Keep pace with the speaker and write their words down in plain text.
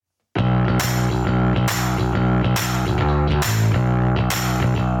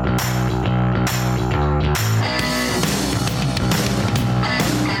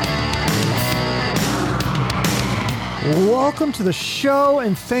welcome to the show,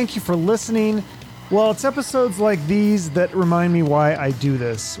 and thank you for listening. Well, it's episodes like these that remind me why I do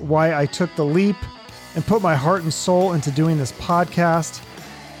this, why I took the leap and put my heart and soul into doing this podcast.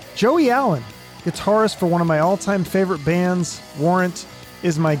 Joey Allen, guitarist for one of my all-time favorite bands, Warrant,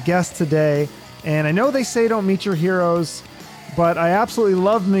 is my guest today. And I know they say don't meet your heroes, but I absolutely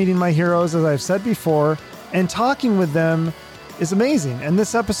love meeting my heroes, as I've said before, and talking with them is amazing. And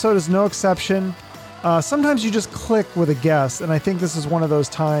this episode is no exception. Sometimes you just click with a guest, and I think this is one of those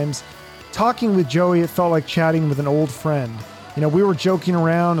times. Talking with Joey, it felt like chatting with an old friend. You know, we were joking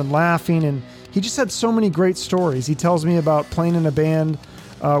around and laughing, and he just had so many great stories. He tells me about playing in a band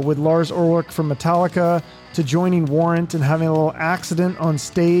with Lars Ulrich from Metallica, to joining Warrant and having a little accident on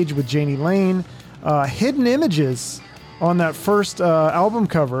stage with Jani Lane, hidden images on that first album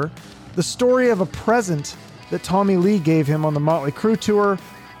cover, the story of a present that Tommy Lee gave him on the Motley Crue tour,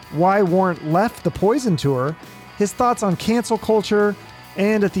 why Warrant left the Poison tour, his thoughts on cancel culture,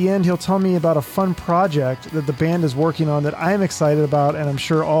 and at the end he'll tell me about a fun project that the band is working on that I'm excited about, and I'm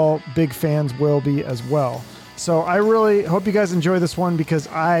sure all big fans will be as well. So I really hope you guys enjoy this one, because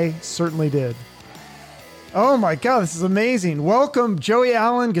I certainly did. Oh my God, this is amazing. Welcome, Joey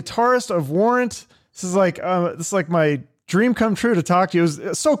Allen, guitarist of Warrant. This is like my dream come true to talk to you. It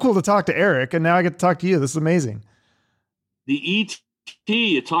was so cool to talk to Eric, and now I get to talk to you. This is amazing. The E.T.,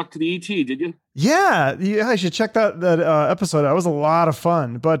 you talked to the E.T., did you? Yeah, I should check that episode. That was a lot of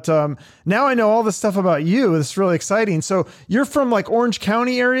fun. But now I know all this stuff about you. It's really exciting. So you're from like Orange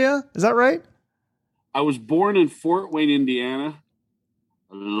County area, is that right? I was born in Fort Wayne, Indiana,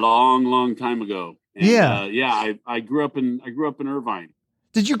 a long, long time ago. And, I grew up in Irvine.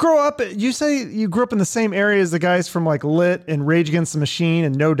 Did you grow up? You say you grew up in the same area as the guys from like Lit and Rage Against the Machine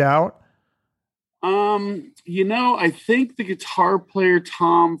and No Doubt? I think the guitar player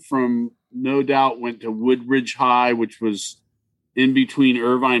Tom from No Doubt went to Woodridge High, which was in between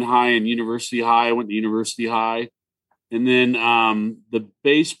Irvine High and University High. I went to University High. And then the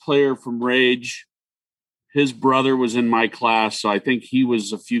bass player from Rage, his brother was in my class, so I think he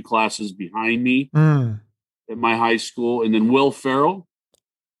was a few classes behind me at my high school. And then Will Ferrell,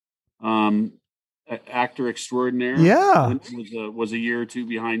 actor extraordinaire, was a year or two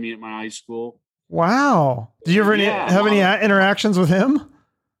behind me at my high school. Wow! Did you ever have any interactions with him?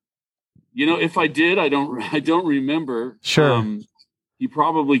 If I did, I don't remember. Sure. He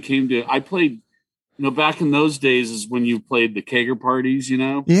probably came to. I played. Back in those days is when you played the kegger parties.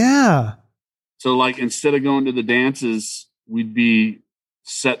 Yeah. So, like, instead of going to the dances, we'd be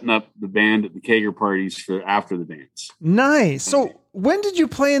setting up the band at the kegger parties for after the dance. Nice. So, when did you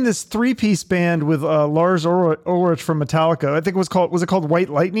play in this 3-piece band with Lars Ulrich from Metallica? I think was it called White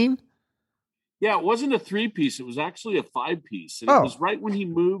Lightning? Yeah, it wasn't a 3-piece. It was actually a 5-piece. And It was right when he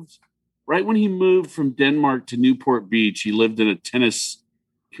moved from Denmark to Newport Beach. He lived in a tennis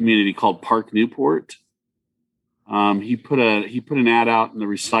community called Park Newport. He put an ad out in the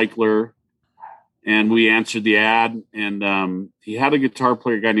Recycler, and we answered the ad. And he had a guitar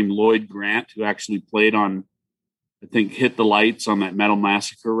player, a guy named Lloyd Grant, who actually played on, I think, Hit the Lights on that Metal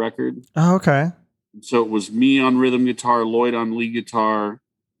Massacre record. Oh, okay. So it was me on rhythm guitar, Lloyd on lead guitar,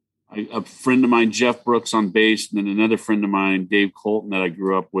 a friend of mine, Jeff Brooks, on bass, and then another friend of mine, Dave Colton, that I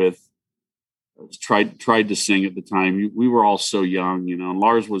grew up with, tried to sing at the time. We were all so young, and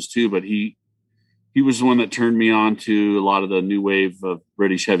Lars was too, but he was the one that turned me on to a lot of the new wave of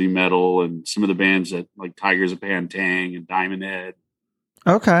British heavy metal and some of the bands that like Tigers of Pantang and Diamond Head.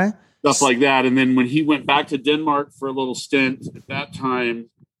 Okay. Stuff like that. And then when he went back to Denmark for a little stint, at that time,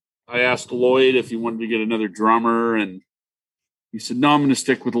 I asked Lloyd if he wanted to get another drummer, and he said, "No, I'm going to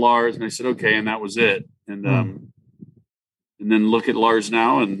stick with Lars." And I said, "Okay." And that was it. And then look at Lars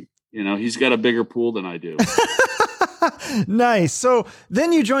now, and he's got a bigger pool than I do. Nice. So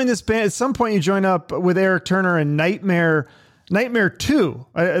then you joined this band. At some point, you joined up with Eric Turner in Nightmare 2.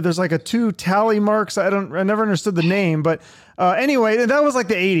 There's like a 2 tally marks. I never understood the name, but anyway, that was like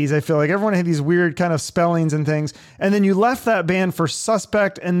the 80s. I feel like everyone had these weird kind of spellings and things. And then you left that band for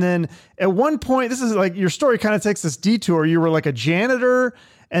Suspect. And then at one point, this is like your story kind of takes this detour. You were like a janitor,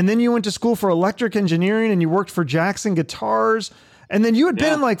 and then you went to school for electric engineering, and you worked for Jackson Guitars. And then you had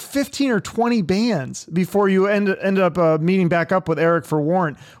been in like 15 or 20 bands before you ended up meeting back up with Eric for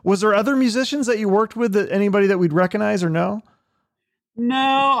Warrant. Was there other musicians that you worked with, anybody that we'd recognize or know?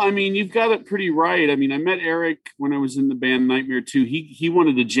 No, I mean, you've got it pretty right. I mean, I met Eric when I was in the band Nightmare 2. He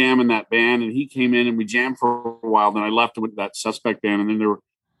wanted to jam in that band, and he came in and we jammed for a while. Then I left with that Suspect band, and then there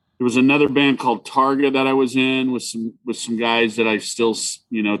was another band called Targa that I was in with some guys that I still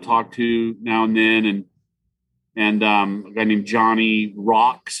talk to now and then, and a guy named Johnny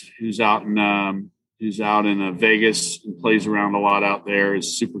Rocks, who's out in who's out in Vegas and plays around a lot out there. Is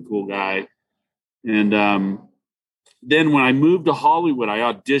a super cool guy. And then when I moved to Hollywood, I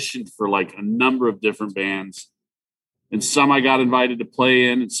auditioned for like a number of different bands. And some I got invited to play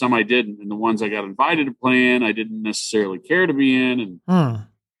in and some I didn't. And the ones I got invited to play in, I didn't necessarily care to be in. And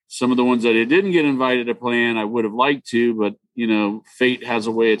some of the ones that I didn't get invited to play in, I would have liked to, but fate has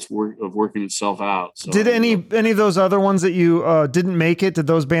a way of working itself out. So, did any of those other ones that you didn't make it, did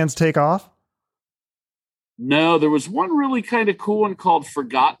those bands take off? No, there was one really kind of cool one called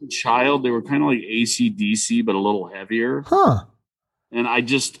Forgotten Child. They were kind of like AC/DC, but a little heavier. Huh. And I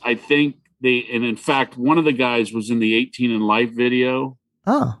think and in fact, one of the guys was in the 18 and Life video.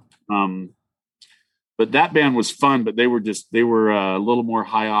 Oh. But that band was fun, but they were a little more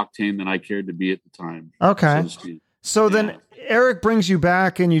high octane than I cared to be at the time. Okay. So then Eric brings you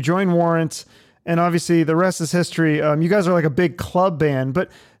back and you join Warrant, and obviously the rest is history. You guys are like a big club band, but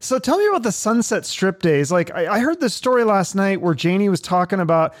so tell me about the Sunset Strip days. Like I heard this story last night where Janie was talking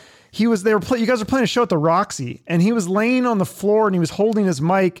about you guys were playing a show at the Roxy and he was laying on the floor and he was holding his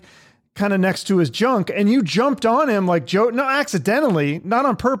mic kind of next to his junk, and you jumped on him like accidentally, not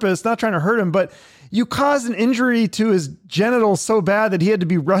on purpose, not trying to hurt him, but you caused an injury to his genitals so bad that he had to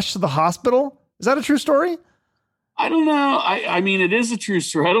be rushed to the hospital. Is that a true story? I don't know. I mean, it is a true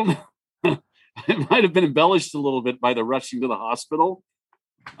story. I don't know. It might have been embellished a little bit by the rushing to the hospital.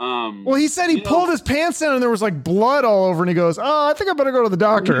 Well, he said he pulled his pants down and there was like blood all over, and he goes, "Oh, I think I better go to the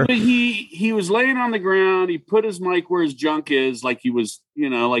doctor." He was laying on the ground. He put his mic where his junk is, like he was,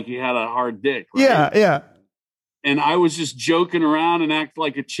 like he had a hard dick. Right? Yeah. And I was just joking around and acted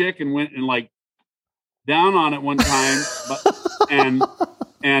like a chick and went and like down on it one time,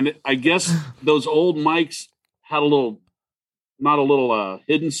 and I guess those old mics had not a little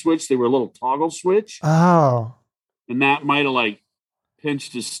hidden switch. They were a little toggle switch. Oh, and that might have like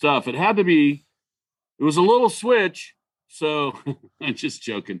pinched his stuff. It was a little switch. So I'm just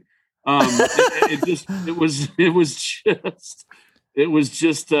joking. It was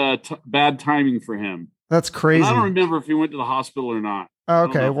just bad timing for him. That's crazy. And I don't remember if he went to the hospital or not.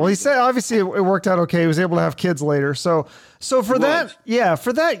 Okay. Well, he said obviously it worked out okay. He was able to have kids later. So for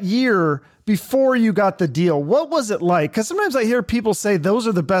that year before you got the deal, what was it like? Because sometimes I hear people say those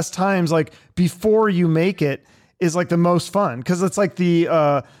are the best times, like before you make it is like the most fun because it's like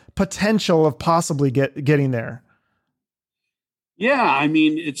the potential of possibly getting there. Yeah, I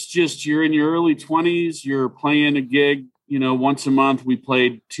mean, it's just you're in your early 20s, you're playing a gig, once a month. We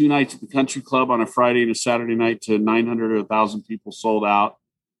played 2 nights at the Country Club on a Friday and a Saturday night to 900 or 1,000 people sold out.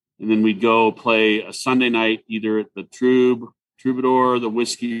 And then we'd go play a Sunday night either at the Troubadour, the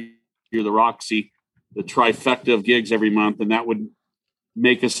Whiskey, or the Roxy, the trifecta of gigs every month. And that would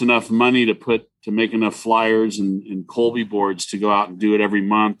make us enough money to make enough flyers and Colby boards to go out and do it every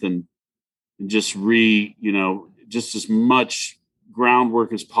month and just just as much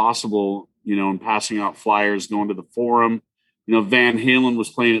groundwork as possible, and passing out flyers, going to the Forum. Van Halen was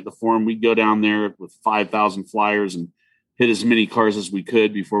playing at the Forum. We'd go down there with 5,000 flyers and hit as many cars as we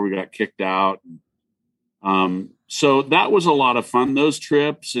could before we got kicked out. So that was a lot of fun, those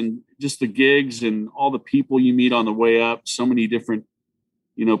trips and just the gigs and all the people you meet on the way up, so many different,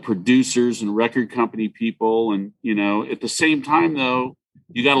 producers and record company people. And, at the same time, though,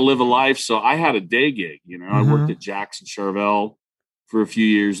 you got to live a life. So I had a day gig, I worked at Jackson Charvel for a few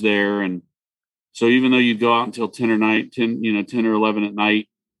years there. And so even though you'd go out until 10 or 11 at night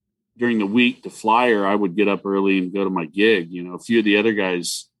during the week to flyer, I would get up early and go to my gig. A few of the other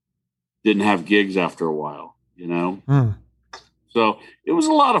guys didn't have gigs after a while, So it was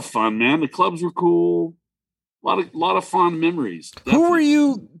a lot of fun, man. The clubs were cool. A lot of fond memories. Definitely. Who were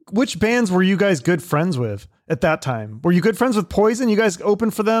you? Which bands were you guys good friends with at that time? Were you good friends with Poison? You guys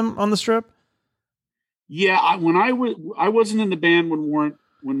opened for them on the Strip? Yeah, I wasn't in the band when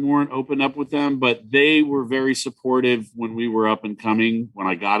Warrant opened up with them, but they were very supportive when we were up and coming. When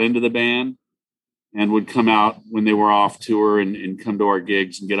I got into the band, and would come out when they were off tour and come to our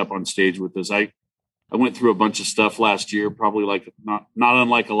gigs and get up on stage with us. I went through a bunch of stuff last year, probably like not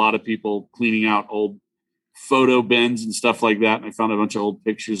unlike a lot of people, cleaning out old photo bins and stuff like that. And I found a bunch of old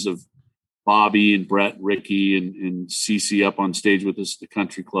pictures of Bobby and Brett, Ricky and Cece up on stage with us at the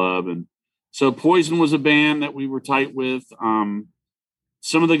Country Club. And so Poison was a band that we were tight with.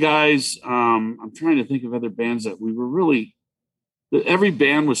 Some of the guys, I'm trying to think of other bands that we were really, every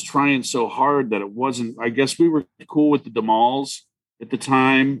band was trying so hard that it wasn't, I guess we were cool with the DeMauls at the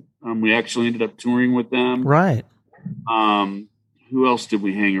time. We actually ended up touring with them. Right. Who else did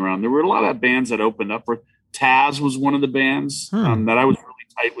we hang around? There were a lot of bands that opened up for. Taz was one of the bands that I was really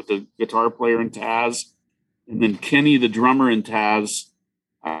tight with, the guitar player in Taz. And then Kenny, the drummer in Taz,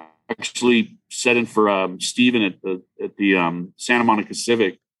 I actually set in for Steven at the Santa Monica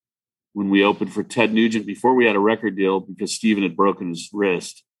Civic when we opened for Ted Nugent before we had a record deal because Steven had broken his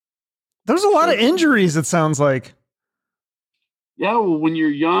wrist. There's a lot of injuries, it sounds like. Yeah, well, when you're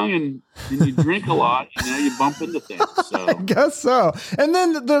young and you drink a lot, you bump into things. So. I guess so. And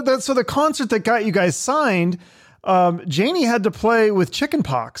then the concert that got you guys signed, Janie had to play with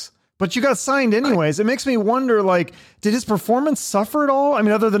chickenpox, but you got signed anyways. It makes me wonder, like, did his performance suffer at all? I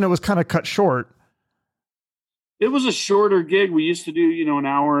mean, other than it was kind of cut short. It was a shorter gig. We used to do, an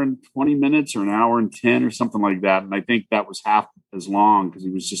hour and 20 minutes or an hour and 10 or something like that. And I think that was half as long because he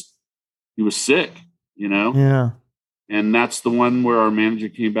was sick, Yeah. And that's the one where our manager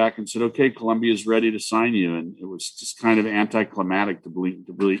came back and said, okay, Columbia's ready to sign you. And it was just kind of anticlimactic to believe,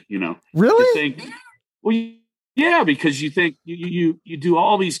 Really? To think, well, yeah, because you think you do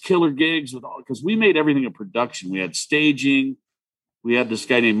all these killer gigs because we made everything a production. We had staging. We had this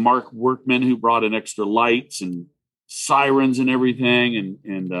guy named Mark Workman who brought in extra lights and sirens and everything.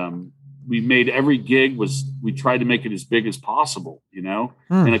 And we made every gig we tried to make it as big as possible, in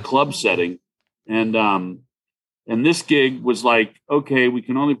a club setting. And this gig was like, okay, we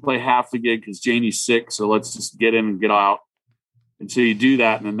can only play half the gig because Janie's sick. So let's just get in and get out. And so you do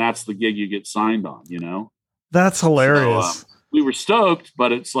that. And then that's the gig you get signed on, That's hilarious. So, we were stoked,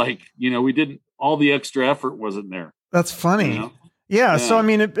 but it's like, all the extra effort wasn't there. That's funny. Yeah. So, I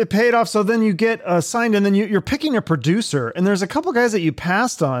mean, it paid off. So then you get signed and then you're picking a producer and there's a couple guys that you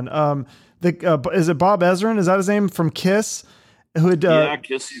passed on. Is it Bob Ezrin? Is that his name from Kiss? Who had,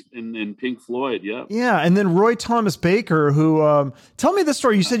 Kiss and Pink Floyd. Yeah. Yeah. And then Roy Thomas Baker, who, tell me the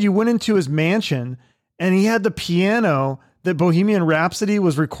story. You said you went into his mansion and he had the piano that Bohemian Rhapsody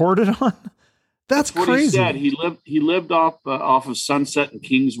was recorded on. That's what crazy. He said. He lived off of Sunset and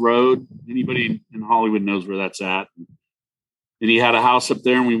Kings Road. Anybody in Hollywood knows where that's at. And he had a house up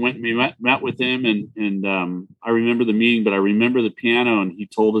there, and we met with him, and I remember the meeting, but I remember the piano, and he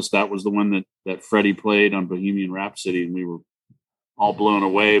told us that was the one that Freddie played on Bohemian Rhapsody, and we were all blown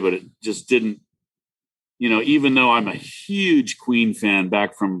away. But it just didn't, even though I'm a huge Queen fan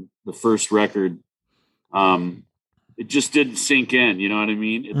back from the first record, it just didn't sink in. You know what I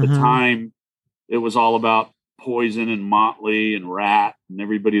mean? At the time, it was all about Poison and Motley and Rat and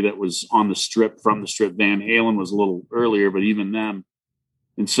everybody that was on the Strip, from the Strip. Van Halen was a little earlier, but even them.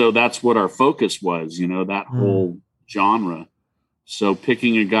 And so that's what our focus was, that whole genre. So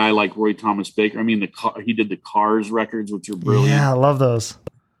picking a guy like Roy Thomas Baker, I mean, he did the Cars records, which are brilliant. Yeah, I love those.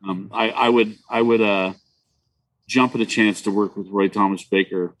 I would jump at a chance to work with Roy Thomas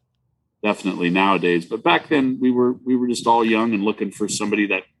Baker, definitely nowadays. But back then we were just all young and looking for somebody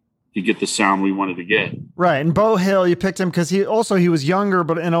that could get the sound we wanted to get. Right. And Beau Hill, you picked him because he was younger,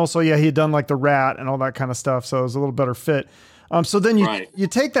 and also, he had done like the Rat and all that kind of stuff. So it was a little better fit. So then you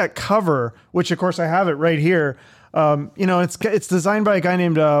take that cover, which of course I have it right here. It's designed by a guy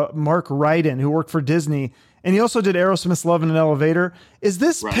named Mark Ryden, who worked for Disney. And he also did Aerosmith's Love in an Elevator. Is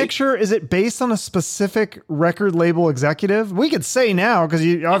this picture, is it based on a specific record label executive? We could say now, because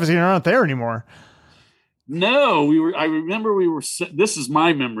obviously you're not there anymore. No, I remember this is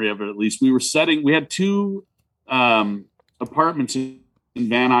my memory of it, at least. We had two apartments in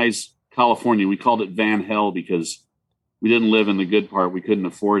Van Nuys, California. We called it Van Hell because we didn't live in the good part. We couldn't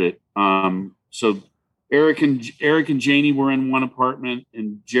afford it. So Eric and Janie were in one apartment,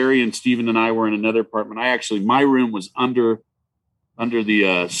 and Jerry and Steven and I were in another apartment. My room was under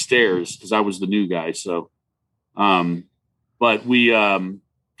the stairs because I was the new guy. So, but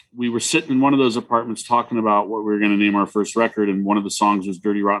we were sitting in one of those apartments talking about what we were going to name our first record. And one of the songs was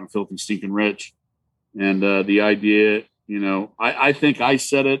Dirty, Rotten, Filthy, Stinking Rich. And the idea, I think I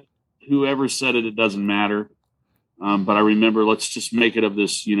said it, whoever said it, it doesn't matter. But I remember, let's just make it of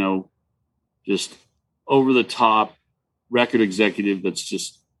this, just over the top record executive that's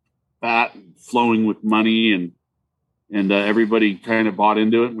just fat and flowing with money. And everybody kind of bought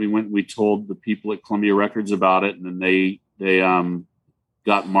into it. And we told the people at Columbia Records about it. And then they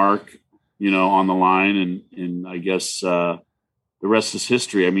got Mark, on the line, and I guess the rest is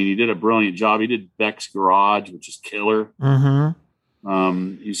history. I mean, he did a brilliant job. He did Beck's Garage, which is killer. Mm-hmm.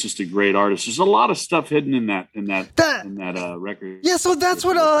 He's just a great artist. There's a lot of stuff hidden in that record. Yeah, so that's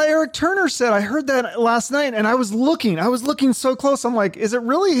what Eric Turner said. I heard that last night, and I was looking so close. I'm like, is it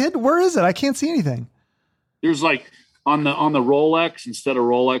really hidden? Where is it? I can't see anything. There's like on the Rolex, instead of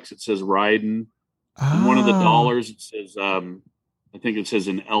Rolex, it says Ryden. And one of the dollars, it says I think it says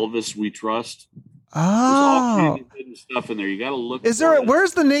 "In Elvis We Trust." There's all Oh, kinds of hidden stuff in there. You got to look. is there?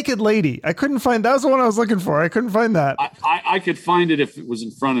 Where's the naked lady? I couldn't find. That was the one I was looking for. I couldn't find that. I could find it if it was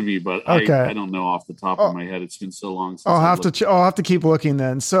in front of me, but Okay. I don't know off the top of my head. It's been so long since I'll have to keep looking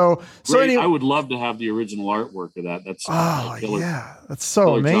then. So anyway, I would love to have the original artwork of that. That's that's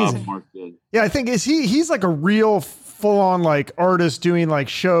so amazing. Mark did. Yeah, I think he's like a real full on like artist doing like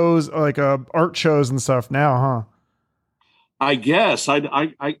shows, like art shows and stuff now, huh? I guess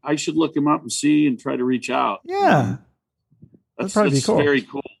I should look him up and see and try to reach out. Yeah. That'd probably be cool. Very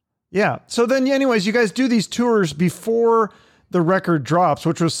cool. Yeah. So then, anyways, you guys do these tours before the record drops,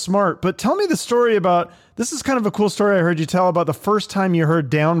 which was smart. But tell me the story about, this is kind of a cool story I heard you tell about the first time you heard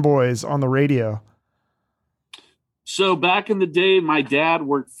Down Boys on the radio. So back in the day, my dad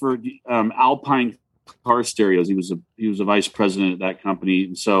worked for Alpine Car Stereos. He was a vice president at that company.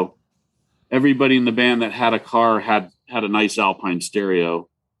 And so everybody in the band that had a car had a nice Alpine stereo,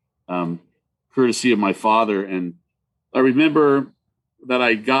 courtesy of my father. And I remember that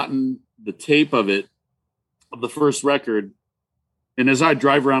I'd gotten the tape of the first record. And as I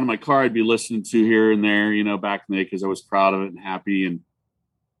drive around in my car, I'd be listening to here and there, back in the day, because I was proud of it and happy. And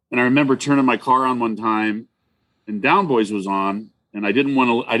I remember turning my car on one time and Down Boys was on, and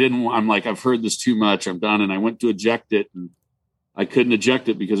I'm like, I've heard this too much. I'm done. And I went to eject it, and I couldn't eject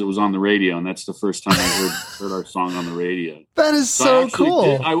it because it was on the radio. And that's the first time I heard our song on the radio. That is so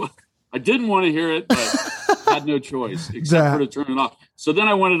cool. I didn't want to hear it, but had no choice except for to turn it off. So then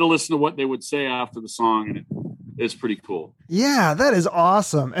I wanted to listen to what they would say after the song, and it's pretty cool. Yeah, that is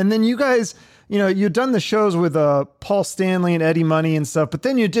awesome. And then you guys, you'd done the shows with Paul Stanley and Eddie Money and stuff, but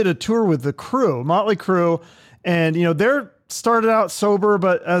then you did a tour with the Crew, Motley Crue, and they're started out sober,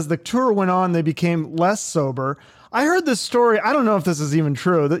 but as the tour went on, they became less sober. I heard this story. I don't know if this is even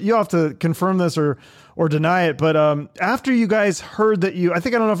true. That you have to confirm this or deny it. But after you guys heard that I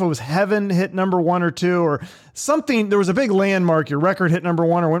don't know if it was Heaven hit number 1 or 2 or something. There was a big landmark. Your record hit number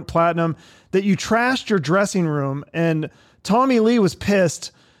 1 or went platinum. That you trashed your dressing room, and Tommy Lee was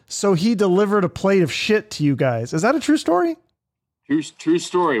pissed, so he delivered a plate of shit to you guys. Is that a true story? True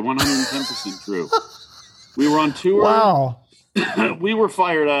story. 110% true. We were on tour. Wow. We were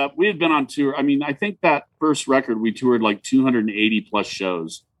fired up. We had been on tour. I mean, I think that first record, we toured like 280 plus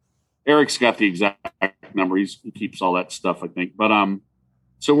shows. Eric's got the exact number. He keeps all that stuff, I think. But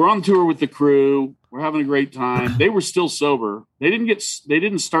so we're on tour with the Crew. We're having a great time. They were still sober. They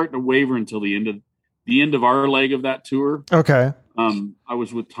didn't start to waver until the end of our leg of that tour. Okay. I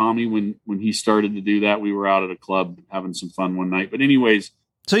was with Tommy when he started to do that. We were out at a club having some fun one night. But anyways,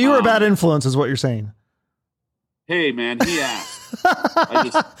 so you were a bad influence, is what you're saying. Hey man, he asked.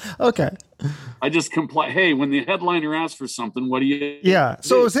 Okay. I just comply. Hey, when the headliner asks for something, what do you? Yeah.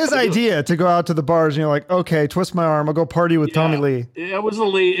 So it was his idea to go out to the bars, and you're like, okay, twist my arm. I'll go party with Tommy Lee. It was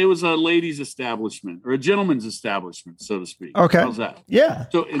a ladies' establishment or a gentleman's establishment, so to speak. Okay. How's that? Yeah.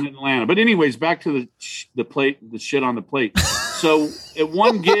 So in Atlanta, but anyways, back to the shit on the plate. So at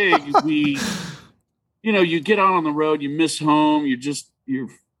one gig, you get out on the road, you miss home, you're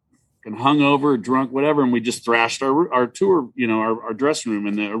hungover, drunk, whatever, and we just thrashed our tour, our dressing room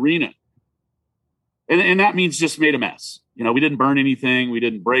in the arena. And that means just made a mess. We didn't burn anything. We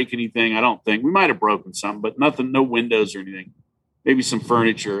didn't break anything. I don't think. We might have broken some, but nothing, no windows or anything. Maybe some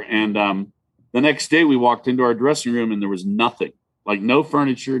furniture. And the next day we walked into our dressing room and there was nothing. Like no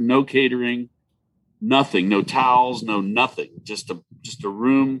furniture, no catering, nothing, no towels, no nothing. Just a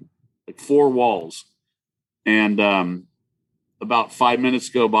room, like 4 walls. And about 5 minutes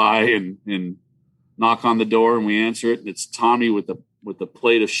go by and knock on the door and we answer it. And it's Tommy with a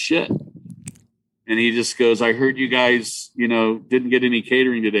plate of shit. And he just goes, I heard you guys, didn't get any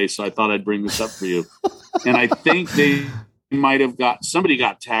catering today, so I thought I'd bring this up for you. And I think they might have somebody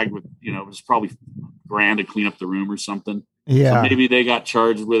got tagged with, it was probably $1,000 to clean up the room or something. Yeah. So maybe they got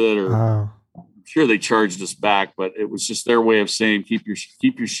charged with it, or I'm sure they charged us back, but it was just their way of saying, keep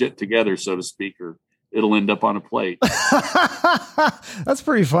your shit together, so to speak, or it'll end up on a plate. That's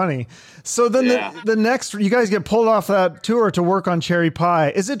pretty funny. So then the next, you guys get pulled off that tour to work on Cherry Pie.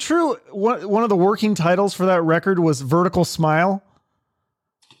 Is it true one of the working titles for that record was Vertical Smile?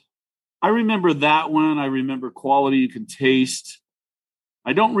 I remember that one. I remember Quality You Can Taste.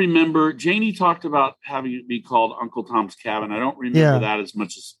 I don't remember. Janie talked about having it be called Uncle Tom's Cabin. I don't remember that as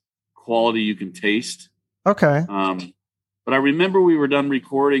much as Quality You Can Taste. Okay. But I remember we were done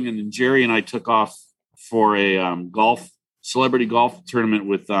recording, and then Jerry and I took off for a celebrity golf tournament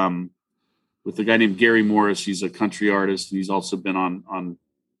with a guy named Gary Morris. He's a country artist, and he's also been on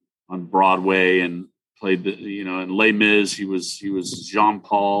Broadway and played in Les Mis. He was Jean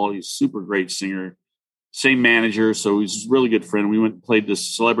Paul. He's a super great singer. same manager. So he's a really good friend. We went and played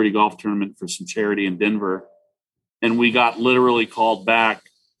this celebrity golf tournament for some charity in Denver. And we got literally called back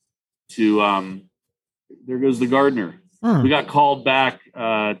to, there goes the gardener. We got called back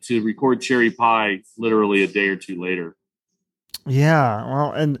to record Cherry Pie literally a day or two later. Yeah.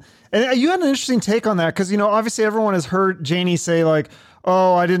 Well, and you had an interesting take on that. Cause obviously everyone has heard Jani say like,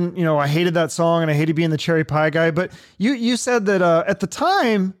 oh, I didn't, I hated that song and I hated being the Cherry Pie guy. But you said that at the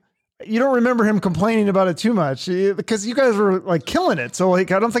time you don't remember him complaining about it too much because you guys were like killing it. So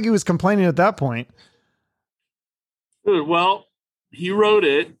like, I don't think he was complaining at that point. Well, he wrote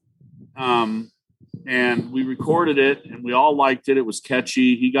it. And we recorded it and we all liked it. It was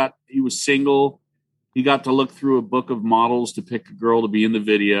catchy. He was single. He got to look through a book of models to pick a girl to be in the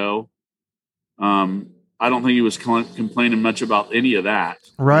video. I don't think he was complaining much about any of that.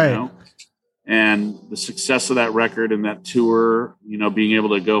 Right. And the success of that record and that tour, being able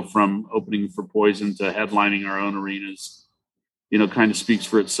to go from opening for Poison to headlining our own arenas, kind of speaks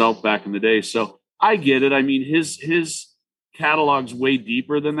for itself back in the day. So I get it. I mean, his catalog's way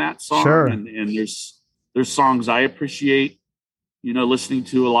deeper than that song. Sure. And there's songs I appreciate, listening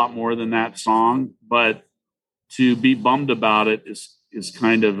to a lot more than that song, but to be bummed about it is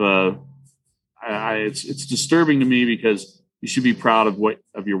kind of it's disturbing to me because you should be proud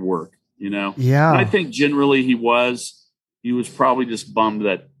of your work, Yeah. And I think generally he was probably just bummed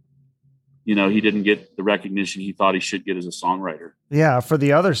that, he didn't get the recognition he thought he should get as a songwriter. Yeah. For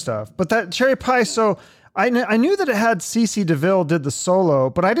the other stuff, but that Cherry Pie. So I knew that it had CeCe DeVille did the solo,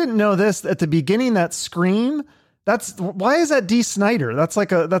 but I didn't know this at the beginning, that scream. Why is that Dee Snider?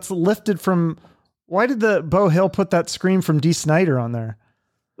 That's lifted from, why did the Beau Hill put that scream from Dee Snider on there?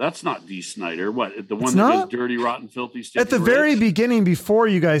 That's not Dee Snider. What? The one that goes dirty, rotten, filthy, stinky, at the very beginning, before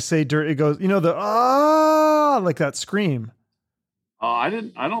you guys say dirty, it goes, like that scream. I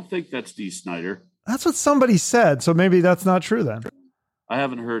don't think that's Dee Snider. That's what somebody said. So maybe that's not true then. I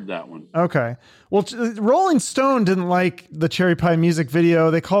haven't heard that one. Okay. Well, Rolling Stone didn't like the Cherry Pie music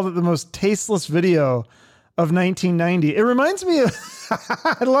video. They called it the most tasteless video of 1990. It reminds me of,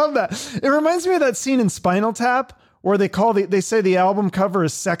 I love that. It reminds me of that scene in Spinal Tap where they say the album cover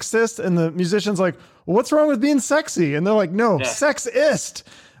is sexist and the musician's like, well, what's wrong with being sexy? And they're like, no, sexist.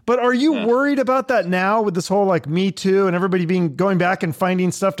 But are you worried about that now with this whole like Me Too and everybody going back and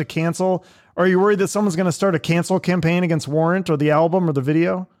finding stuff to cancel? Are you worried that someone's going to start a cancel campaign against Warrant or the album or the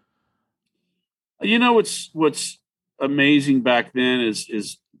video? What's amazing back then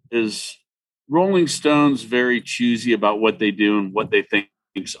is Rolling Stone's very choosy about what they do and what they think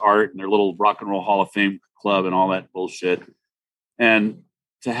is art and their little Rock and Roll Hall of Fame club and all that bullshit. And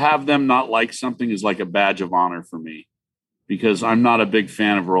to have them not like something is like a badge of honor for me because I'm not a big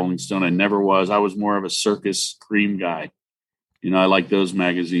fan of Rolling Stone. I never was. I was more of a Circus Cream guy. I like those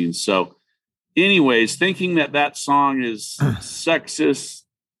magazines. So anyways, thinking that song is sexist,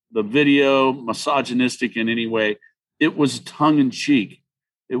 the video misogynistic in any way, it was tongue in cheek.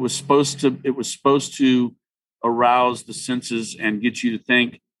 It was supposed to arouse the senses and get you to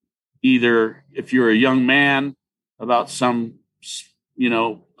think either if you're a young man about some,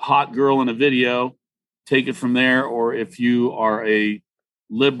 hot girl in a video, take it from there. Or if you are a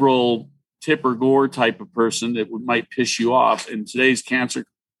liberal Tipper Gore type of person, it might piss you off. In today's cancer,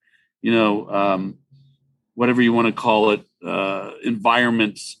 whatever you want to call it,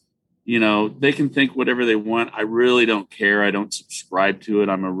 environments, they can think whatever they want. I really don't care. I don't subscribe to it.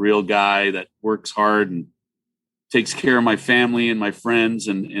 I'm a real guy that works hard and takes care of my family and my friends.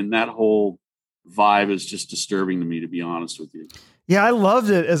 And that whole vibe is just disturbing to me, to be honest with you. Yeah, I loved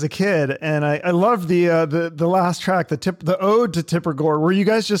it as a kid, and I loved the last track, the ode to Tipper Gore, where you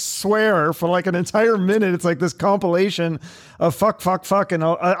guys just swear for like an entire minute. It's like this compilation of fuck, and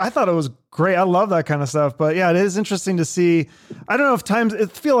I thought it was great. I love that kind of stuff. But yeah, it is interesting to see. I don't know if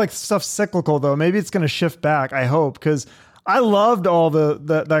it feel like stuff's cyclical though. Maybe it's going to shift back. I hope, because I loved all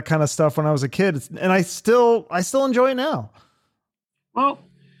that kind of stuff when I was a kid, and I still enjoy it now. Well,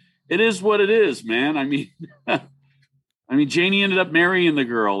 it is what it is, man. I mean. Jani ended up marrying the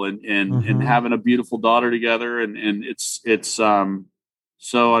girl and having a beautiful daughter together. And it's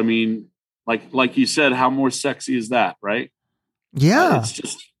so, I mean, like you said, how more sexy is that? Right. Yeah.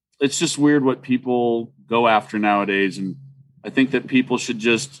 It's just weird what people go after nowadays. And I think that people should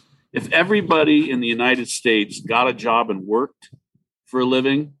if everybody in the United States got a job and worked for a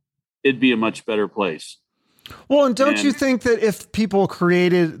living, it'd be a much better place. Well, and don't you think that if people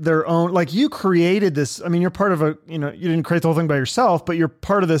created their own, like you created this, I mean, you're part of you didn't create the whole thing by yourself, but you're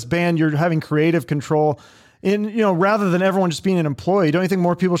part of this band, you're having creative control in, rather than everyone just being an employee. Don't you think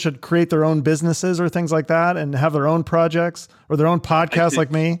more people should create their own businesses or things like that and have their own projects or their own podcasts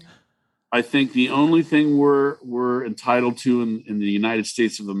like me? I think the only thing we're entitled to in the United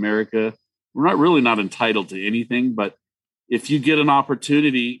States of America, we're not entitled to anything, but if you get an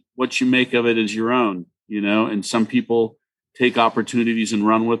opportunity, what you make of it is your own, and some people take opportunities and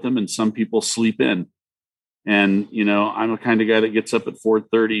run with them, and some people sleep in. And, I'm a kind of guy that gets up at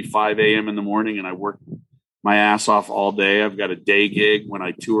 4:30, 5 a.m. in the morning, and I work my ass off all day. I've got a day gig. When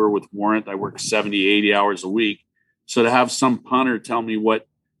I tour with Warrant, I work 70, 80 hours a week. So to have some punter tell me what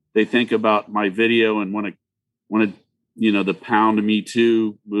they think about my video and want to, the Pound Me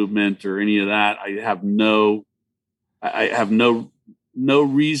Too movement or any of that, I have no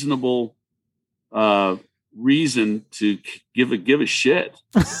reasonable reason to give a shit.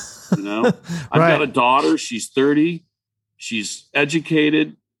 Right. I've got a daughter. She's 30. She's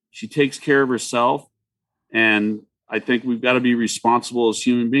educated. She takes care of herself. And I think we've got to be responsible as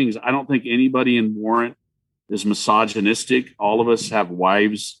human beings. I don't think anybody in Warrant is misogynistic. All of us have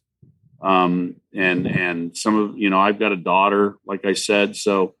wives. And some of, I've got a daughter, like I said.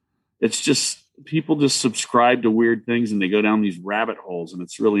 So it's just, people just subscribe to weird things and they go down these rabbit holes, and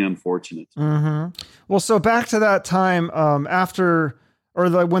it's really unfortunate. Mm-hmm. Well, so back to that time, after,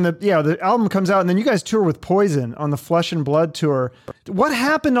 or when the album comes out, and then you guys tour with Poison on the Flesh and Blood tour. What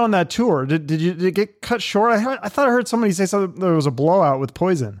happened on that tour? Did it get cut short? I thought I heard somebody say something, there was a blowout with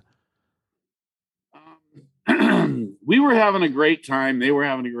Poison. We were having a great time. They were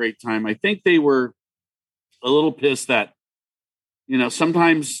having a great time. I think they were a little pissed that,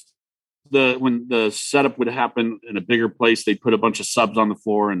 sometimes when the setup would happen in a bigger place, they'd put a bunch of subs on the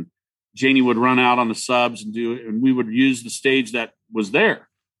floor, and Janie would run out on the subs and we would use the stage that was there.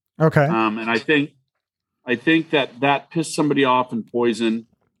 Okay. And I think that pissed somebody off in Poison.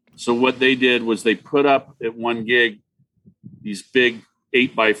 So what they did was they put up at one gig these big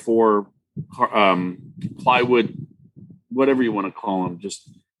 8x4 plywood, whatever you want to call them. Just,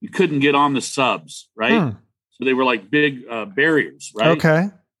 you couldn't get on the subs, right? So they were like big barriers, right? Okay.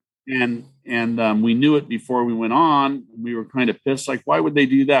 And we knew it before we went on. We were kind of pissed. Like, why would they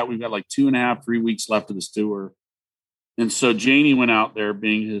do that? We've got like 2.5, 3 weeks left of this tour. And so Janie went out there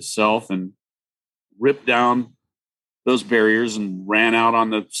being himself and ripped down those barriers and ran out on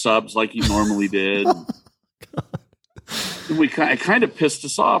the subs like he normally did. And it kind of pissed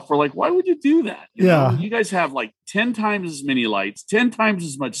us off. We're like, why would you do that? You guys have like 10 times as many lights, 10 times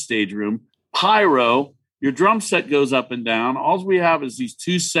as much stage room, pyro. Your drum set goes up and down. All we have is these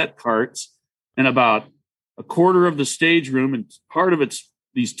 2 set carts and about a quarter of the stage room. And part of it's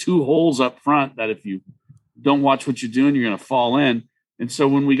these 2 holes up front that if you don't watch what you're doing, you're going to fall in. And so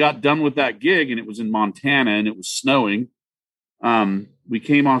when we got done with that gig, and it was in Montana and it was snowing, we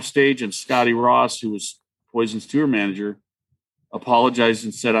came off stage, and Scotty Ross, who was Poison's tour manager, apologized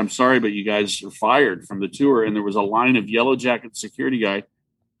and said, "I'm sorry, but you guys are fired from the tour." And there was a line of Yellow Jacket security guy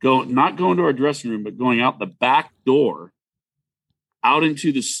not going to our dressing room, but going out the back door out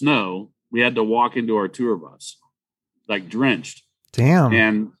into the snow. We had to walk into our tour bus, like drenched.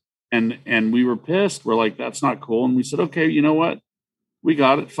 Damn. And we were pissed. We're like, that's not cool. And we said, okay, you know what? We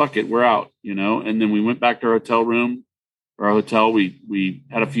got it. Fuck it. We're out, And then we went back to our hotel room, or our hotel. We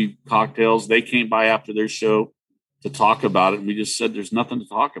had a few cocktails. They came by after their show to talk about it. And we just said, there's nothing to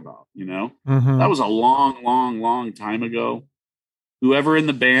talk about, Mm-hmm. That was a long, long, long time ago. Whoever in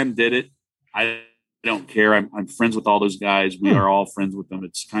the band did it, I don't care. I'm friends with all those guys. We are all friends with them.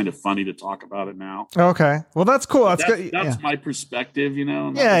 It's kind of funny to talk about it now. Okay. Well, that's cool. That's good. That's my perspective,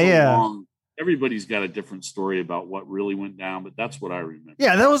 Everybody's got a different story about what really went down, but that's what I remember.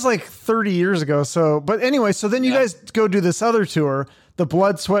 Yeah, that was like 30 years ago. So, but anyway, so then you guys go do this other tour, the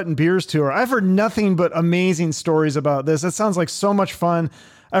Blood, Sweat, and Beers tour. I've heard nothing but amazing stories about this. It sounds like so much fun.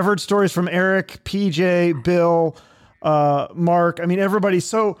 I've heard stories from Eric, PJ, Bill, Mark. I mean, everybody.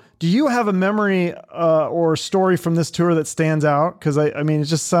 So do you have a memory or story from this tour that stands out? Because I mean, it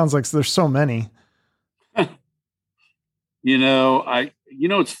just sounds like there's so many.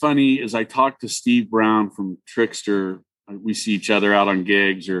 What's funny is I talked to Steve Brown from Trickster. We see each other out on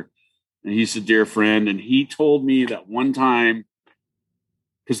gigs, and he's a dear friend. And he told me that one time,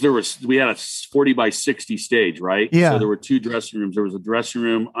 because we had a 40 by 60 stage, right? Yeah. So there were 2 dressing rooms. There was a dressing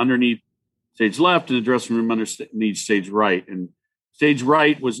room underneath stage left and a dressing room underneath stage right. And stage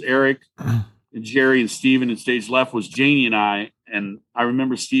right was Eric and Jerry and Steven, and stage left was Janie and I. And I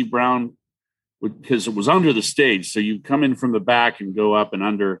remember Steve Brown, because it was under the stage. So you come in from the back and go up and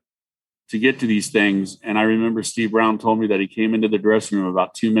under to get to these things. And I remember Steve Brown told me that he came into the dressing room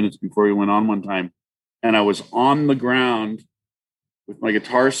about 2 minutes before he went on one time. And I was on the ground with my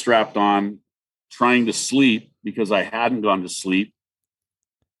guitar strapped on, trying to sleep because I hadn't gone to sleep.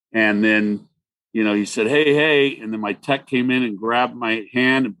 And then he said, hey. And then my tech came in and grabbed my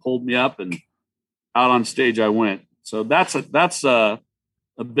hand and pulled me up, and out on stage I went. So that's a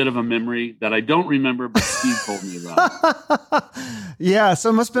bit of a memory that I don't remember, but Steve told me about. Yeah. So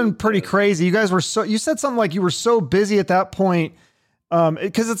it must've been pretty crazy. You guys were you said something like you were so busy at that point.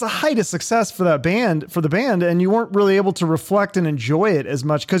 Cause it's a height of success for the band, and you weren't really able to reflect and enjoy it as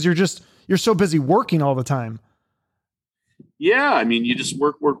much, cause you're so busy working all the time. Yeah. I mean, you just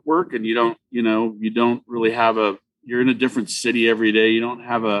work, and you don't really have you're in a different city every day. You don't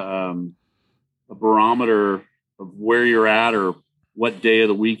have a barometer of where you're at or what day of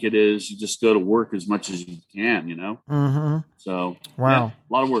the week it is. You just go to work as much as you can, Mm-hmm. So, wow. Yeah,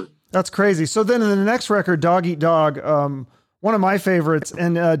 a lot of work. That's crazy. So then in the next record, Dog Eat Dog, one of my favorites,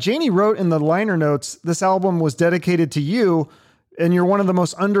 and Janie wrote in the liner notes, this album was dedicated to you, and you're one of the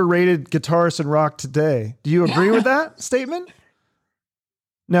most underrated guitarists in rock today. Do you agree with that statement?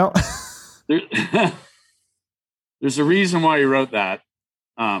 No. There's a reason why he wrote that.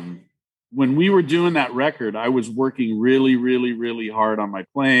 When we were doing that record, I was working really, really, really hard on my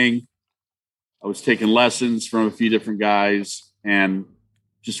playing. I was taking lessons from a few different guys and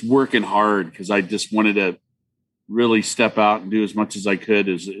just working hard because I just wanted to really step out and do as much as I could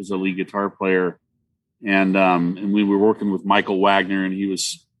as a lead guitar player. And we were working with Michael Wagner, and he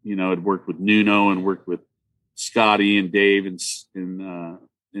was, had worked with Nuno and worked with Scotty and Dave in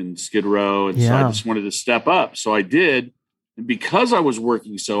Skid Row. And so I just wanted to step up. So I did. And because I was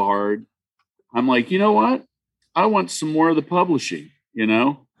working so hard, I'm like, you know what? I want some more of the publishing,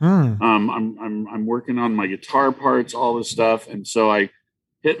 I'm working on my guitar parts, all this stuff. And so I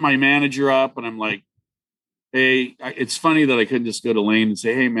hit my manager up, and I'm like, hey, it's funny that I couldn't just go to Lane and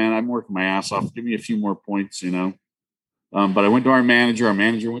say, hey man, I'm working my ass off. Give me a few more points, But I went to our manager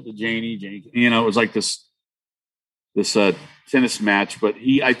went to Janie, it was like this tennis match, but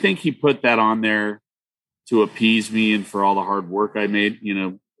I think he put that on there to appease me and for all the hard work I made,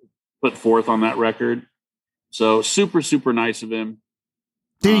 put forth on that record. So super, super nice of him.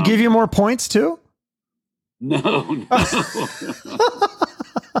 Did he give you more points too? No.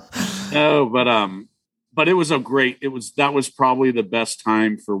 No, but it was that was probably the best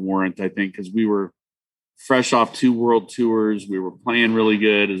time for Warrant, I think, because we were fresh off 2 world tours. We were playing really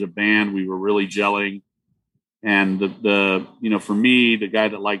good as a band. We were really gelling. And for me, the guy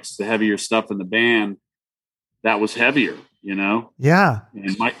that likes the heavier stuff in the band, that was heavier, Yeah.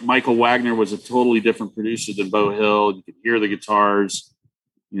 And Michael Wagner was a totally different producer than Beau Hill. You could hear the guitars,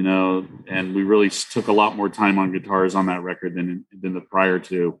 and we really took a lot more time on guitars on that record than the prior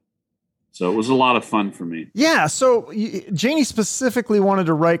two. So it was a lot of fun for me. Yeah. So Janie specifically wanted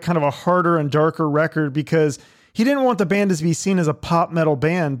to write kind of a harder and darker record because he didn't want the band to be seen as a pop metal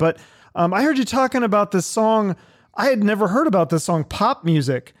band. But I heard you talking about this song. I had never heard about this song, Pop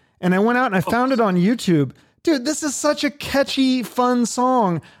Music. And I went out and I found it on YouTube. Dude, this is such a catchy, fun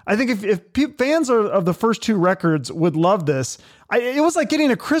song. I think if fans of the first 2 records would love this. It was like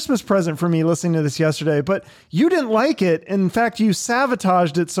getting a Christmas present for me listening to this yesterday, but you didn't like it. In fact, you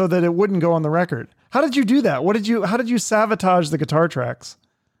sabotaged it so that it wouldn't go on the record. How did you do that? How did you sabotage the guitar tracks?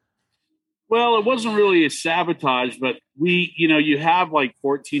 Well, it wasn't really a sabotage, but you have like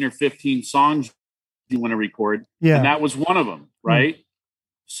 14 or 15 songs you want to record. Yeah. And that was one of them. Right. Mm-hmm.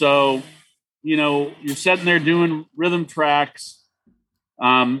 So, you're sitting there doing rhythm tracks,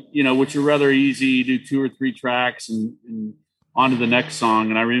 which are rather easy. You do 2 or 3 tracks and on to the next song.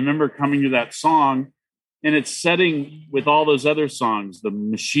 And I remember coming to that song, and it's setting with all those other songs, the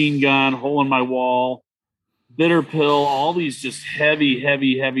Machine Gun, Hole in My Wall, Bitter Pill, all these just heavy,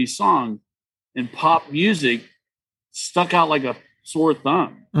 heavy, heavy songs. And Pop Music stuck out like a sore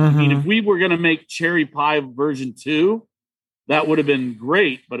thumb. Mm-hmm. I mean, if we were going to make Cherry Pie version 2, that would have been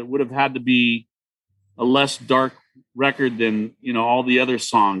great, but it would have had to be a less dark record than, all the other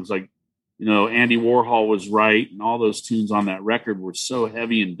songs. Like, Andy Warhol Was Right, and all those tunes on that record were so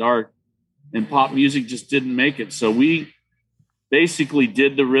heavy and dark, and Pop Music just didn't make it. So we basically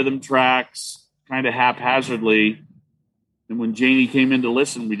did the rhythm tracks kind of haphazardly. And when Janie came in to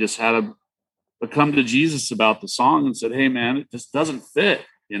listen, we just had a come to Jesus about the song and said, hey man, it just doesn't fit,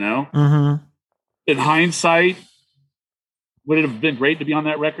 Mm-hmm. In hindsight, would it have been great to be on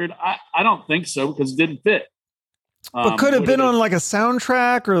that record? I don't think so, because it didn't fit. But could have been on like a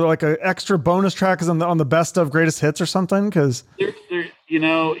soundtrack or like an extra bonus track on the best of greatest hits or something. Cause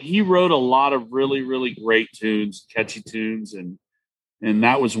he wrote a lot of really, really great tunes, catchy tunes. And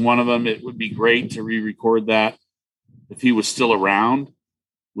that was one of them. It would be great to re-record that if he was still around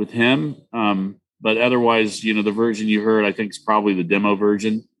with him. But otherwise, the version you heard, I think is probably the demo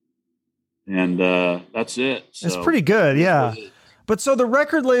version. And that's it. So, it's pretty good. Yeah. But so the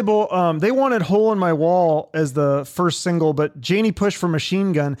record label, they wanted Hole in My Wall as the first single, but Janie pushed for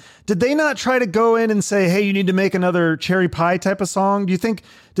Machine Gun. Did they not try to go in and say, hey, you need to make another Cherry Pie type of song? Do you think,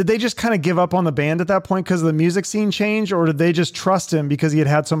 did they just kind of give up on the band at that point because the music scene changed, or did they just trust him because he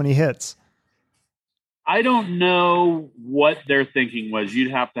had so many hits? I don't know what their thinking was.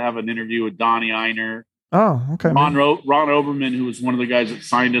 You'd have to have an interview with Donnie Ienner. Oh, okay. Ron Oberman, who was one of the guys that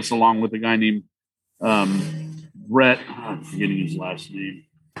signed us, along with a guy named Brett. I'm forgetting his last name.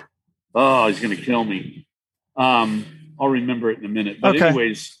 Oh, he's going to kill me. I'll remember it in a minute. But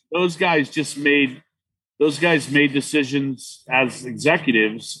anyways, those guys made decisions as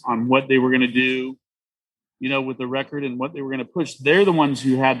executives on what they were going to do, with the record and what they were going to push. They're the ones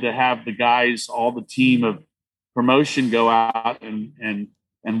who had to have the guys, all the team of promotion, go out and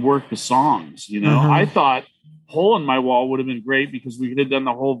work the songs. I thought Hole in My Wall would have been great because we could have done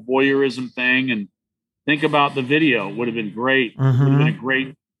the whole voyeurism thing, and think about the video would have been great. Would have been a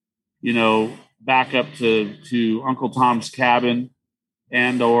great, backup to Uncle Tom's Cabin,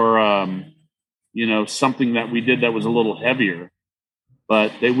 and or something that we did that was a little heavier.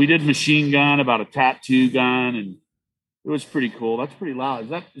 But we did Machine Gun about a tattoo gun, and it was pretty cool. That's pretty loud.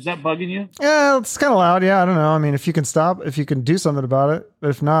 Is that bugging you? Yeah, it's kind of loud. Yeah, I don't know. I mean, if you can do something about it, but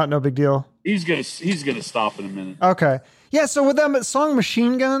if not, no big deal. He's gonna stop in a minute. Okay. Yeah. So with that song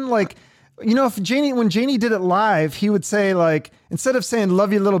Machine Gun, like, when Janie did it live, he would say, like, instead of saying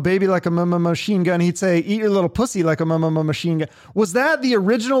 "love you little baby" like a machine gun, he'd say "eat your little pussy" like a machine gun. Was that the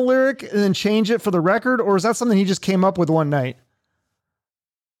original lyric and then change it for the record, or is that something he just came up with one night?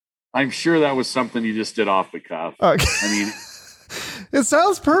 I'm sure that was something you just did off the cuff. Okay. I mean, it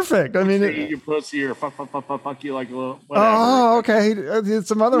sounds perfect. I mean, eat your pussy or fuck you like a little. Whatever. Oh, okay. He did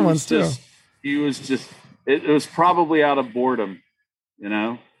some other ones too. It was probably out of boredom,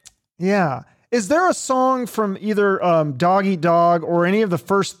 Yeah. Is there a song from either Dog Eat Dog or any of the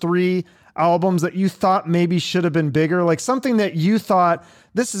first 3 albums that you thought maybe should have been bigger? Like something that you thought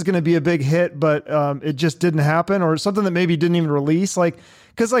this is going to be a big hit, but it just didn't happen, or something that maybe didn't even release? Like,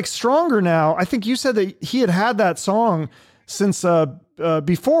 because like Stronger Now, I think you said that he had that song since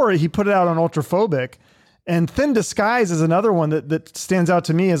before he put it out on Ultraphobic. And Thin Disguise is another one that stands out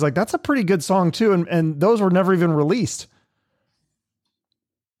to me as like, that's a pretty good song too. And those were never even released.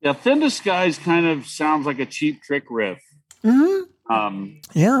 Yeah, Thin Disguise kind of sounds like a Cheap Trick riff. Mm-hmm.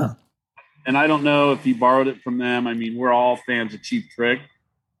 Yeah. And I don't know if he borrowed it from them. I mean, we're all fans of Cheap Trick.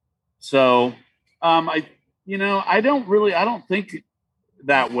 So I don't think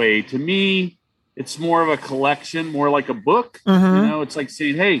that way. To me, it's more of a collection, more like a book. Mm-hmm. It's like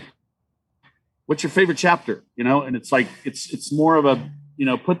saying, hey, what's your favorite chapter? And it's like, it's more of a,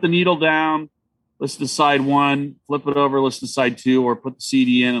 put the needle down, listen to side 1, flip it over, listen to side 2, or put the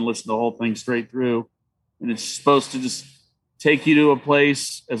CD in and listen to the whole thing straight through. And it's supposed to just take you to a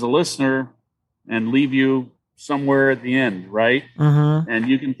place as a listener and leave you somewhere at the end, right? Mm-hmm. And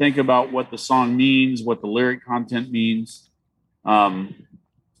you can think about what the song means, what the lyric content means.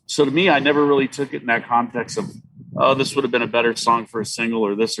 So to me, I never really took it in that context of, oh, this would have been a better song for a single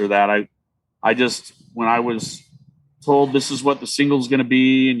or this or that. I just, when I was told this is what the single's going to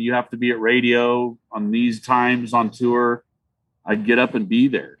be and you have to be at radio on these times on tour, I'd get up and be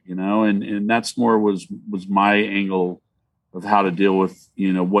there, and that's more was my angle of how to deal with,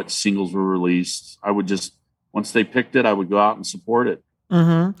 what singles were released. I would just, once they picked it, I would go out and support it.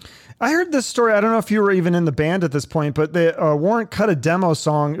 Mm-hmm. I heard this story. I don't know if you were even in the band at this point, but the Warrant cut a demo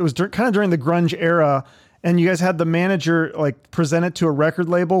song. It was kind of during the grunge era, and you guys had the manager like present it to a record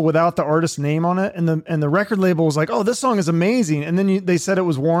label without the artist's name on it, and the record label was like, "Oh, this song is amazing," and then they said it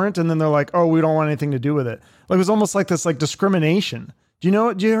was Warrant, and then they're like, "Oh, we don't want anything to do with it." Like it was almost like this like discrimination. Do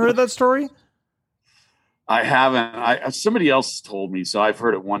you heard that story? I haven't. Somebody else told me, so I've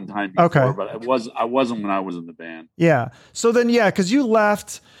heard it one time before, but I wasn't when I was in the band. Yeah. So then, because you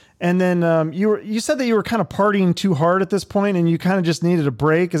left, and then you said that you were kind of partying too hard at this point, and you kind of just needed a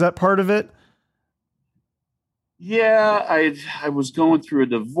break. Is that part of it? Yeah, I was going through a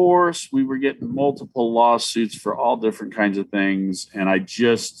divorce. We were getting multiple lawsuits for all different kinds of things, and I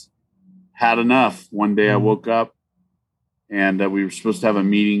just had enough. One day I woke up, and we were supposed to have a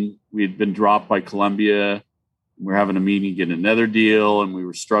meeting. We had been dropped by Columbia. We were having a meeting, getting another deal, and we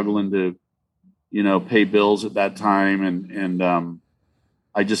were struggling to, pay bills at that time. And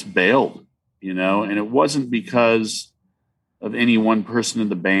I just bailed, and it wasn't because of any one person in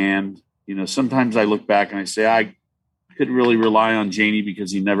the band. Sometimes I look back and I say, I couldn't really rely on Janie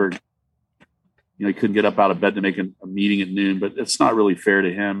because he never, he couldn't get up out of bed to make a meeting at noon, but it's not really fair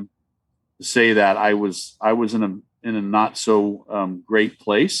to him to say that I was in a not so great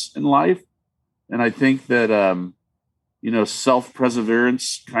place in life. And I think that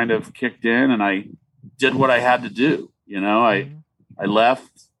self-perseverance kind of kicked in, and I did what I had to do. I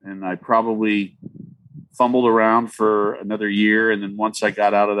left, and I probably fumbled around for another year. And then once I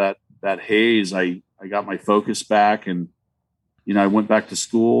got out of that haze, I got my focus back, and, I went back to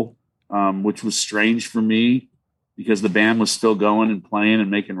school, which was strange for me because the band was still going and playing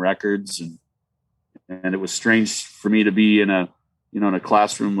and making records. And it was strange for me to be in a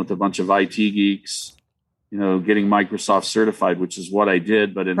classroom with a bunch of IT geeks, getting Microsoft certified, which is what I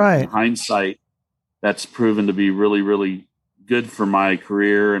did. But in hindsight, that's proven to be really, really good for my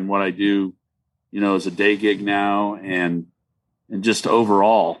career and what I do, as a day gig now, and just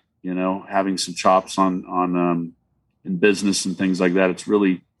overall, having some chops on in business and things like that. It's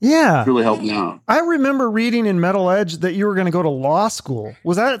really helped me out. I remember reading in Metal Edge that you were going to go to law school.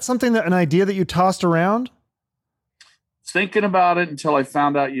 Was that an idea that you tossed around? Thinking about it until I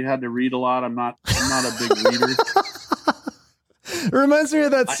found out you had to read a lot. I'm not a big reader. It reminds me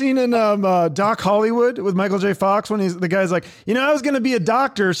of that scene in Doc Hollywood with Michael J. Fox when the guy's like, I was going to be a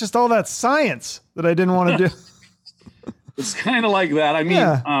doctor. It's just all that science that I didn't want to do. It's kind of like that. I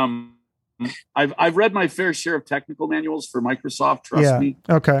mean, I've read my fair share of technical manuals for Microsoft. Trust me.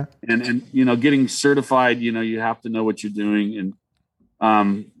 Okay. And getting certified, you have to know what you're doing.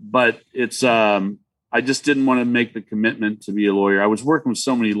 And but it's I just didn't want to make the commitment to be a lawyer. I was working with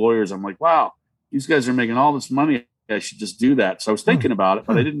so many lawyers. I'm like, wow, these guys are making all this money. I should just do that. So I was thinking about it,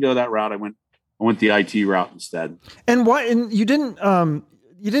 but I didn't go that route. I went the IT route instead. And why? And you didn't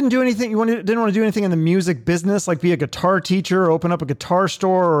do anything. Didn't want to do anything in the music business, like be a guitar teacher, or open up a guitar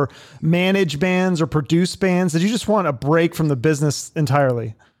store, or manage bands or produce bands. Did you just want a break from the business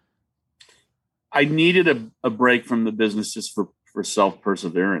entirely? I needed a break from the business just for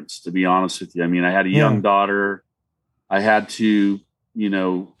self-perseverance, to be honest with you. I mean, I had a young daughter. I had to,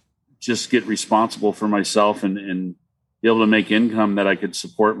 just get responsible for myself and be able to make income that I could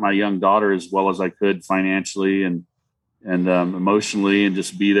support my young daughter as well as I could financially and emotionally, and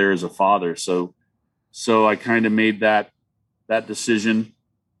just be there as a father. So I kind of made that decision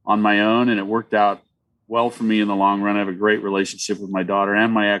on my own, and it worked out well for me in the long run. I have a great relationship with my daughter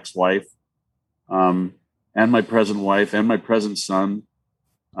and my ex-wife, and my present wife and my present son.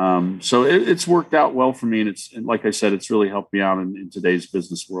 So it's worked out well for me. And like I said, it's really helped me out in today's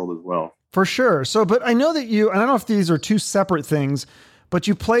business world as well. For sure. So, but I know that and I don't know if these are two separate things, but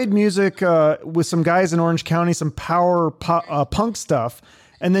you played music with some guys in Orange County, some power punk stuff.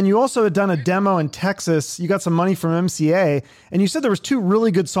 And then you also had done a demo in Texas. You got some money from MCA, and you said there was 2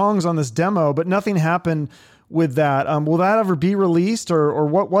 really good songs on this demo, but nothing happened with that. Will that ever be released, or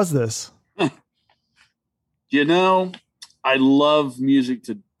what was this? I love music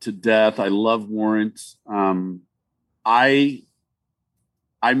to death. I love Warrant. I'm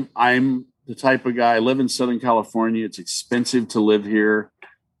the type of guy. I live in Southern California. It's expensive to live here.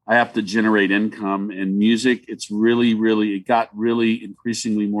 I have to generate income, and music, it got really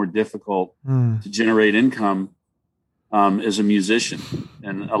increasingly more difficult to generate income as a musician.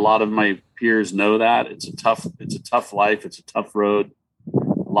 And a lot of my peers know that. It's a tough life. It's a tough road.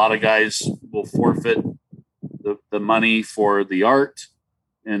 A lot of guys will forfeit the money for the art,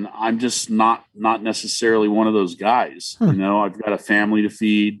 and I'm just not necessarily one of those guys. I've got a family to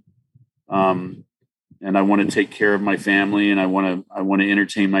feed, and I want to take care of my family, and I want to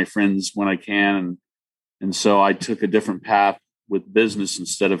entertain my friends when I can, and so I took a different path with business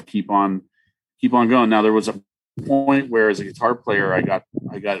instead of keep on going. Now, there was a point where, as a guitar player, I got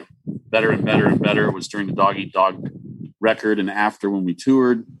better and better and better. It was during the Dog Eat Dog record and after, when we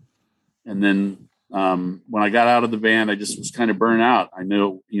toured, and then when I got out of the band, I just was kind of burnt out. I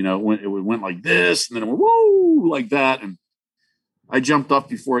knew, when it went like this, and then it went woo like that, and I jumped off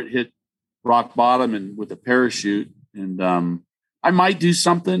before it hit rock bottom, and with a parachute. And I might do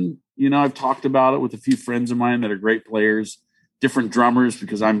something. I've talked about it with a few friends of mine that are great players, different drummers,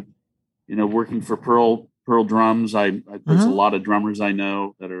 because I'm, working for Pearl Drums. There's a lot of drummers I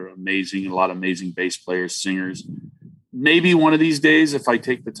know that are amazing, and a lot of amazing bass players, singers. Maybe one of these days, if I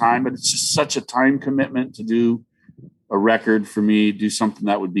take the time, but it's just such a time commitment to do a record for me, do something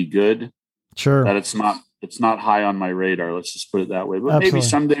that would be good. Sure. That it's not high on my radar. Let's just put it that way. But Maybe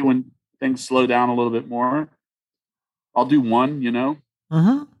someday when things slow down a little bit more, I'll do one, one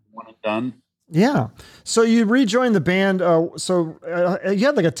and done. Yeah. So you rejoined the band. You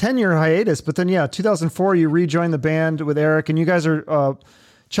had like a 10-year hiatus, but then 2004, you rejoined the band with Eric, and you guys are,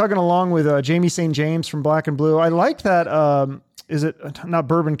 chugging along with Jamie St. James from Black and Blue. I liked that. Is it not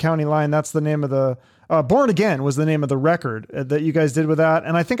Bourbon County Line? That's the name of the Born Again was the name of the record that you guys did with that.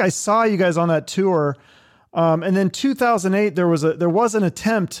 And I think I saw you guys on that tour. And then 2008, there was an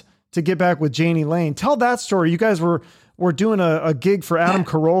attempt to get back with Jani Lane. Tell that story. You guys were were doing a gig for Adam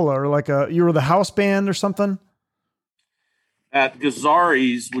Carolla, or you were the house band or something? At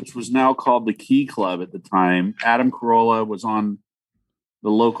Gazzari's, which was now called the Key Club at the time, Adam Carolla was on the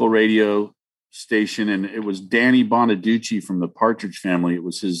local radio station, and it was Danny Bonaducci from the Partridge Family. It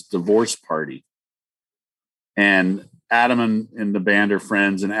was his divorce party. And Adam and the band are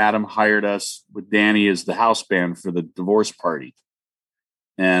friends, and Adam hired us with Danny as the house band for the divorce party.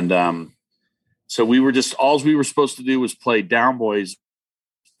 And so we were all we were supposed to do was play Down Boys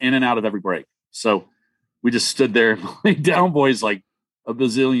in and out of every break. So we just stood there and played Down Boys like a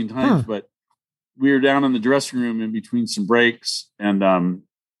bazillion times, but we were down in the dressing room in between some breaks. And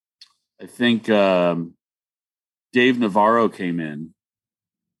I think Dave Navarro came in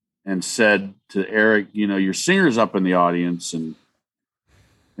and said to Eric, your singer's up in the audience.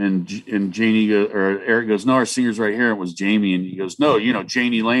 And Janie or Eric goes, no, our singer's right here. It was Jamie. And he goes, no,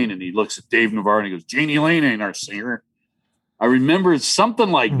 Janie Lane. And he looks at Dave Navarro and he goes, Janie Lane ain't our singer. I remember something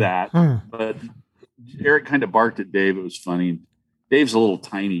like that, but Eric kind of barked at Dave. It was funny. Dave's a little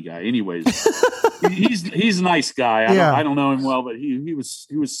tiny guy. Anyways, he's a nice guy. I don't know him well, but he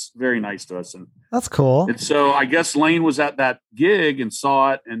was very nice to us. And that's cool. And so I guess Lane was at that gig and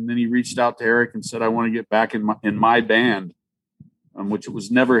saw it. And then he reached out to Eric and said, I want to get back in my band, which it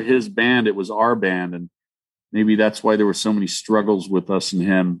was never his band. It was our band. And maybe that's why there were so many struggles with us and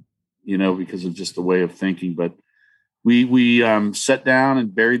him, because of just the way of thinking. But we sat down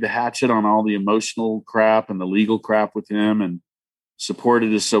and buried the hatchet on all the emotional crap and the legal crap with him, and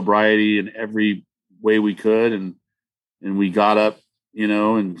supported his sobriety in every way we could. And we got up,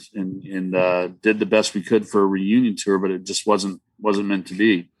 and did the best we could for a reunion tour, but it just wasn't meant to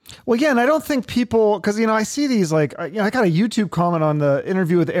be. Well, yeah. And I don't think people, cause I see these, I got a YouTube comment on the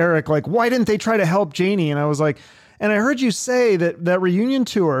interview with Eric, why didn't they try to help Janie? And I was like, and I heard you say that reunion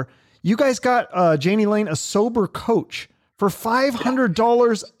tour, you guys got Janie Lane a sober coach for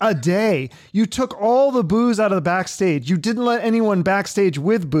 $500 a day. You took all the booze out of the backstage. You didn't let anyone backstage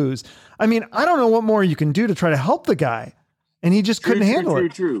with booze. I mean, I don't know what more you can do to try to help the guy. And he just couldn't handle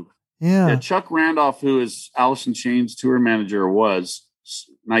it. True. Yeah. Chuck Randolph, who is Alice in Chains tour manager, was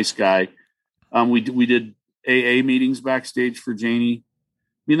nice guy. We did AA meetings backstage for Janie.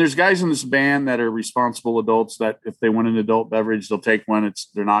 I mean, there's guys in this band that are responsible adults that if they want an adult beverage, they'll take one.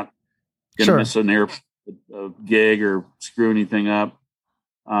 They're not going to miss a gig or screw anything up.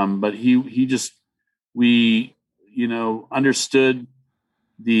 But we understood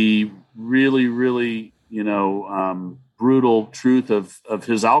the really, really, brutal truth of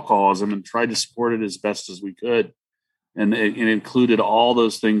his alcoholism and tried to support it as best as we could. And it included all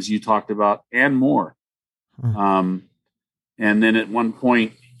those things you talked about and more. And then at one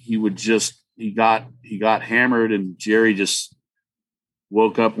point he got hammered, and Jerry just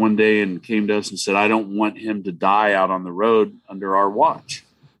woke up one day and came to us and said, I don't want him to die out on the road under our watch.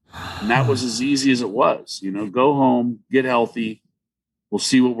 And that was as easy as it was, go home, get healthy. We'll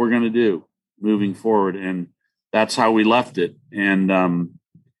see what we're going to do moving forward. And that's how we left it. And,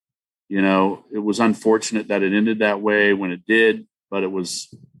 it was unfortunate that it ended that way when it did, but it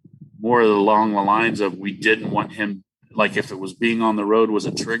was more along the lines of, we didn't want him, if it was being on the road was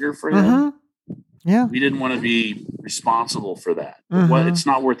a trigger for him. Yeah. We didn't want to be responsible for that. It's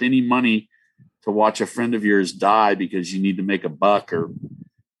not worth any money to watch a friend of yours die because you need to make a buck or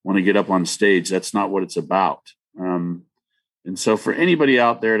want to get up on stage. That's not what it's about. And so for anybody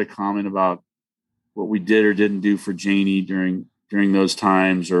out there to comment about what we did or didn't do for Janie during those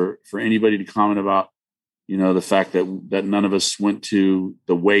times, or for anybody to comment about, the fact that none of us went to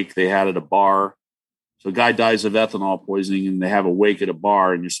the wake they had at a bar. So a guy dies of ethanol poisoning and they have a wake at a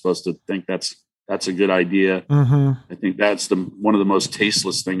bar, and you're supposed to think that's a good idea. I think that's one of the most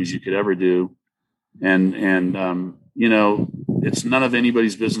tasteless things you could ever do. And it's none of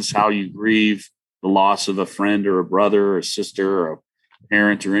anybody's business how you grieve the loss of a friend or a brother or a sister or a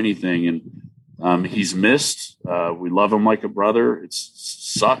parent or anything. And he's missed. We love him like a brother. It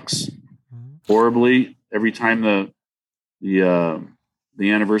sucks horribly every time the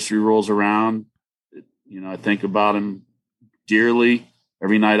anniversary rolls around. I think about him dearly.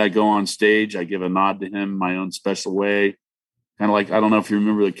 Every night I go on stage, I give a nod to him my own special way. Kind of like, I don't know if you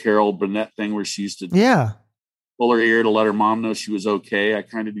remember the Carol Burnett thing where she used to pull her ear to let her mom know she was okay. I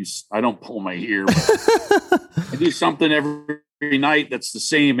kind of do. I don't pull my ear, but I do something every night that's the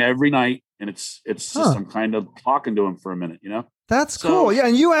same every night. And it's just, I'm kind of talking to him for a minute, That's cool. Yeah.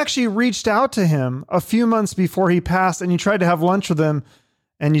 And you actually reached out to him a few months before he passed, and you tried to have lunch with him,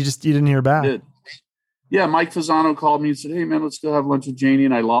 and you didn't hear back. I did. Yeah, Mike Fasano called me and said, hey, man, let's go have lunch with Janie.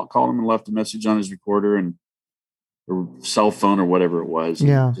 And I called him and left a message on his recorder. And or cell phone or whatever it was.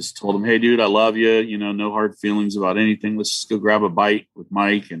 Yeah. Just told him, hey, dude, I love you. You know, no hard feelings about anything. Let's just go grab a bite with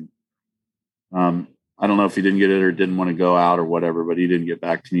Mike. And I don't know if he didn't get it or didn't want to go out or whatever, but he didn't get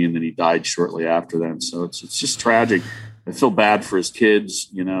back to me. And then he died shortly after that. So it's just tragic. I feel bad for his kids,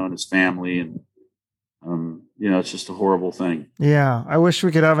 you know, and his family. And, you know, it's just a horrible thing. Yeah. I wish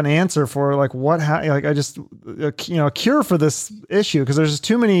we could have an answer for like a cure for this issue. Cause there's just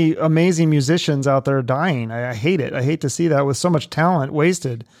too many amazing musicians out there dying. I hate it. I hate to see that with so much talent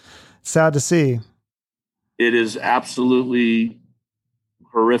wasted. It's sad to see. It is absolutely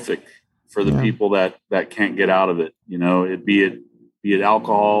horrific for the people that can't get out of it. You know, be it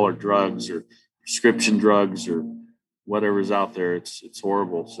alcohol or drugs or prescription drugs or whatever's out there. It's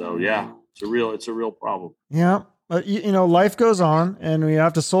horrible. So yeah. It's a real problem. Yeah. But you know, life goes on and we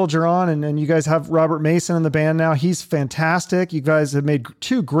have to soldier on. And you guys have Robert Mason in the band now. He's fantastic. You guys have made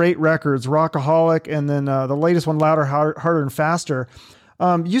 2 great records, Rockaholic, and then the latest one, Louder, Harder and Faster.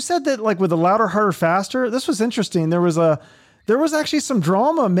 You said that like with the Louder, Harder, Faster, this was interesting. There was actually some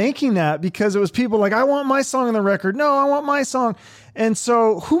drama making that because it was people like, I want my song on the record. No, I want my song. And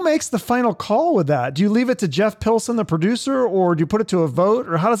so who makes the final call with that? Do you leave it to Jeff Pilson, the producer, or do you put it to a vote,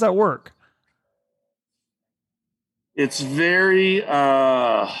 or how does that work? It's very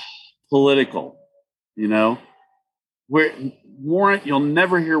political, you know, where Warrant, you'll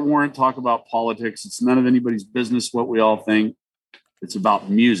never hear Warrant talk about politics. It's none of anybody's business what we all think. It's about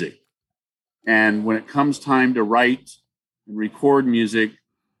music. And when it comes time to write and record music,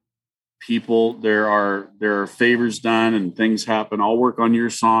 there are favors done and things happen. I'll work on your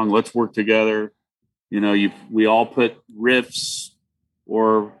song. Let's work together. You know, we all put riffs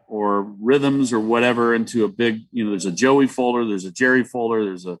or rhythms or whatever into a big, you know, there's a Joey folder, there's a Jerry folder,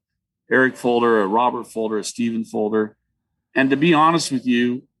 there's a Eric folder, a Robert folder, a Steven folder. And to be honest with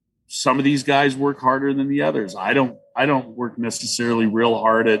you, some of these guys work harder than the others. I don't work necessarily real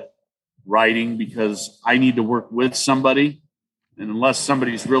hard at writing because I need to work with somebody. And unless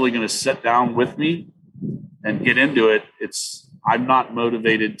somebody's really going to sit down with me and get into it, I'm not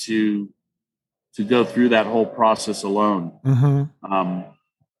motivated to go through that whole process alone. Mm-hmm.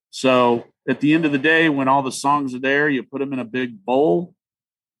 So at the end of the day, when all the songs are there, you put them in a big bowl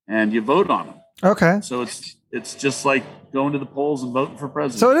and you vote on them. Okay. So it's just like going to the polls and voting for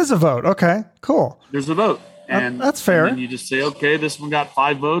president. So it is a vote. Okay, cool. There's a vote. And that's fair. And then you just say, okay, this one got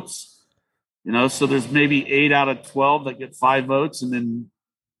 5 votes. You know, so there's maybe 8 out of 12 that get 5 votes. And then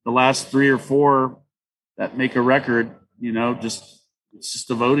the last 3 or 4 that make a record, you know, it's just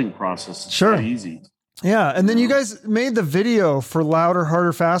a voting process. It's sure. That easy. Yeah. And then you guys made the video for Louder,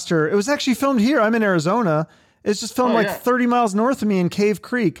 Harder, Faster. It was actually filmed here. I'm in Arizona. It's just filmed 30 miles north of me in Cave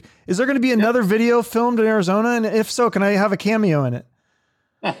Creek. Is there going to be another video filmed in Arizona? And if so, can I have a cameo in it?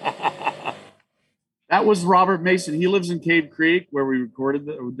 That was Robert Mason. He lives in Cave Creek where we recorded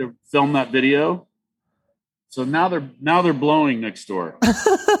filmed that video. So now they're blowing next door.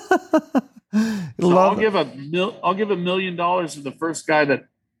 So I'll give $1 million to the first guy that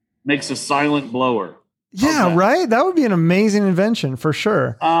makes a silent blower. Yeah, right. That would be an amazing invention for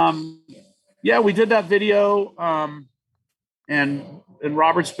sure. Yeah, we did that video, and in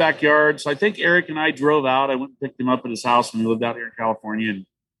Robert's backyard. So I think Eric and I drove out. I went and picked him up at his house when we lived out here in California, and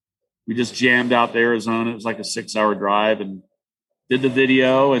we just jammed out to Arizona. It was like a 6-hour drive, and did the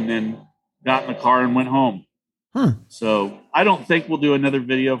video, and then got in the car and went home. So I don't think we'll do another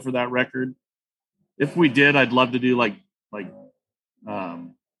video for that record. If we did, I'd love to do like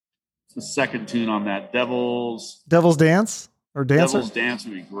the second tune on that, Devil's Dance or Dancer? Devil's Dance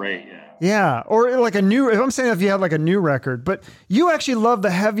would be great. Yeah. Yeah. Or like if you had like a new record, but you actually love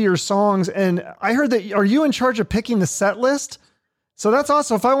the heavier songs. And I heard that, are you in charge of picking the set list? So that's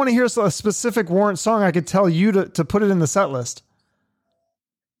also, if I want to hear a specific Warrant song, I could tell you to put it in the set list.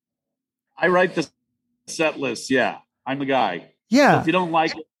 I write the set list. Yeah. I'm the guy. Yeah. So if you don't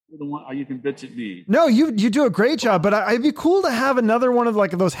like it, you can bitch at me. No, you do a great job, but it'd be cool to have another one of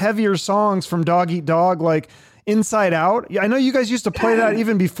like those heavier songs from Dog Eat Dog, like Inside Out. I know you guys used to play that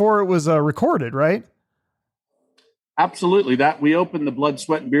even before it was recorded, right? Absolutely. That we opened the Blood,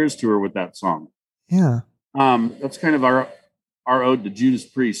 Sweat, and Beers tour with that song. Yeah. That's kind of our ode to Judas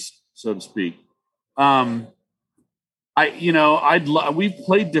Priest, so to speak. We've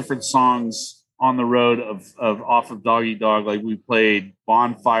played different songs on the road of off of Dog Eat Dog. Like we played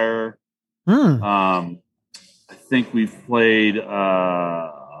Bonfire. I think we've played,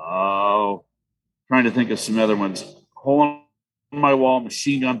 trying to think of some other ones. Hole in My Wall,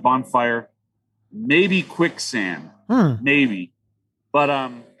 Machine Gun, Bonfire, maybe Quicksand, maybe.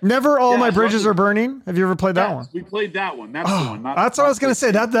 But Never All My Bridges Are Burning. Have you ever played that one? We played that one. That's the one. That's what I was going to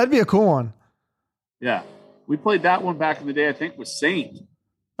say. That'd be a cool one. Yeah. We played that one back in the day, I think, with Saint.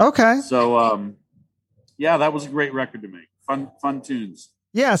 Okay. So, yeah, that was a great record to make. Fun tunes.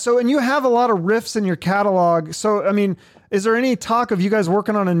 Yeah. So, and you have a lot of riffs in your catalog. So, I mean, is there any talk of you guys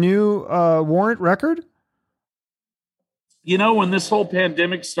working on a new Warrant record? When this whole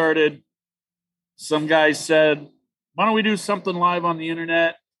pandemic started, some guy said, why don't we do something live on the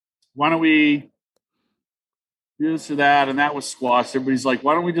internet? Why don't we do this or that? And that was squashed. Everybody's like,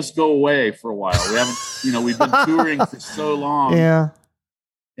 why don't we just go away for a while? We haven't, we've been touring for so long. Yeah.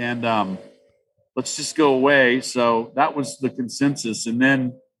 And let's just go away. So that was the consensus. And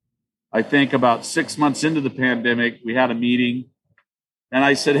then I think about 6 months into the pandemic, we had a meeting and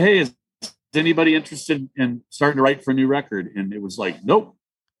I said, hey, is anybody interested in starting to write for a new record? And it was like, nope.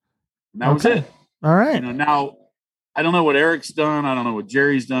 And that was it. All right. Now I don't know what Eric's done. I don't know what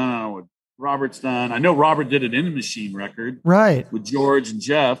Jerry's done. I don't know what Robert's done. I know Robert did an In the Machine record. Right. With George and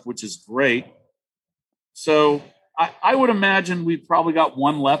Jeff, which is great. So I would imagine we've probably got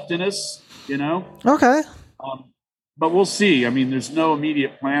one left in us, Okay. But we'll see. I mean, there's no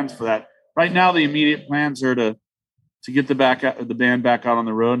immediate plans for that. Right now, the immediate plans are to get the band back out on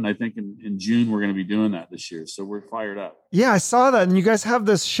the road. And I think in June, we're going to be doing that this year. So we're fired up. Yeah, I saw that. And you guys have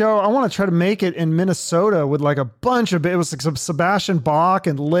this show. I want to try to make it in Minnesota with like a bunch of, it was like some Sebastian Bach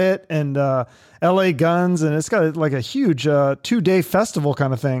and Lit and LA Guns. And it's got like a huge 2-day festival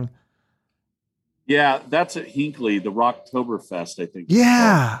kind of thing. Yeah, that's at Hinckley, the Rocktoberfest, I think.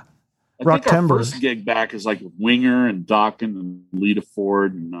 Yeah. I think our first gig back is like with Winger and Dokken and Lita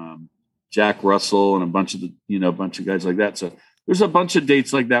Ford and Jack Russell and a bunch of guys like that. So there's a bunch of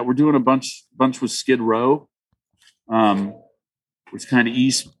dates like that. We're doing a bunch with Skid Row, which kind of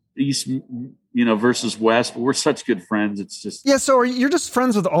east, versus west. But we're such good friends. It's just So you're just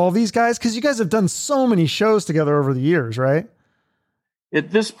friends with all these guys because you guys have done so many shows together over the years, right?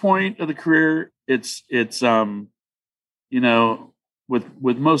 At this point of the career, it's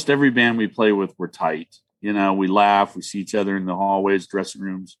with most every band we play with, we're tight. We laugh, we see each other in the hallways, dressing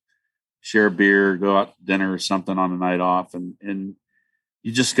rooms, share a beer, go out to dinner or something on a night off. And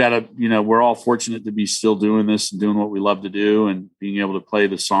you just gotta, we're all fortunate to be still doing this and doing what we love to do and being able to play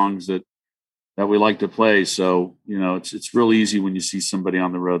the songs that we like to play. So, it's real easy when you see somebody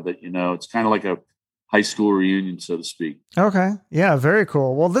on the road that, it's kind of like a high school reunion, so to speak. Okay. Yeah. Very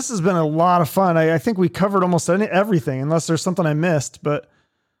cool. Well, this has been a lot of fun. I think we covered almost everything unless there's something I missed, but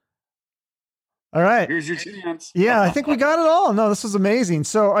all right. Here's your chance. Yeah. I think we got it all. No, this was amazing.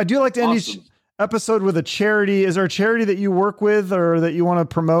 So I do like to end each episode with a charity. Is there a charity that you work with or that you want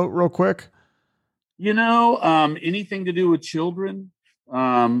to promote real quick? Anything to do with children,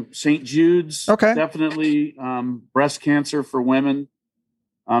 St. Jude's, okay. Definitely, breast cancer for women.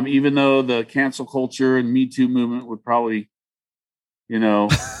 Even though the cancel culture and Me Too movement would probably,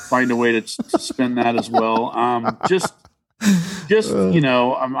 find a way to spin that as well. I'm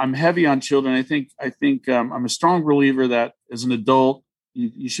heavy on children. I think I'm a strong believer that as an adult,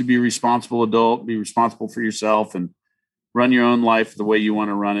 you should be a responsible adult, be responsible for yourself and run your own life the way you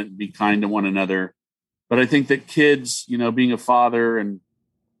want to run it and be kind to one another. But I think that kids, being a father and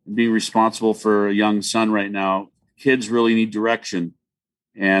being responsible for a young son right now, kids really need direction.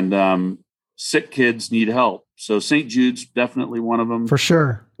 And sick kids need help. So St. Jude's definitely one of them for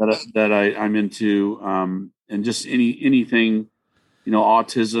sure that I'm into. And just anything,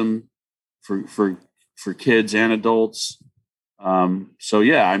 autism for kids and adults. So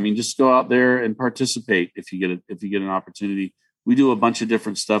yeah, just go out there and participate if you get an opportunity. We do a bunch of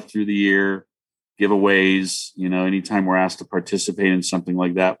different stuff through the year, giveaways. Anytime we're asked to participate in something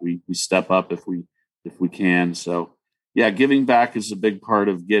like that, we step up if we can. So. Yeah, giving back is a big part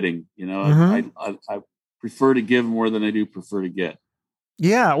of getting. I prefer to give more than I do prefer to get.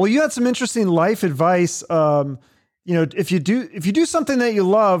 Yeah, well, you had some interesting life advice. If you do something that you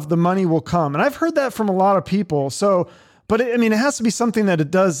love, the money will come, and I've heard that from a lot of people. So, but it has to be something that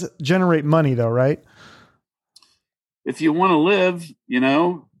it does generate money, though, right? If you want to live, you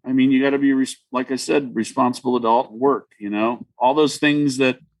got to be like I said, responsible adult and work. All those things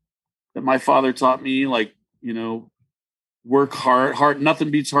that my father taught me, like work hard. Nothing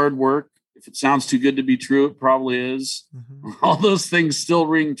beats hard work. If it sounds too good to be true, it probably is. Mm-hmm. All those things still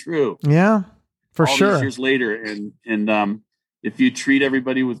ring true. Yeah, for all sure. These years later, and if you treat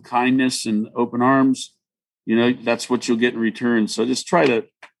everybody with kindness and open arms, that's what you'll get in return. So just try to,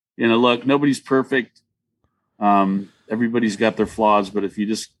 look. Nobody's perfect. Everybody's got their flaws, but if you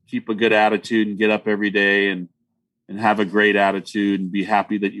just keep a good attitude and get up every day and have a great attitude and be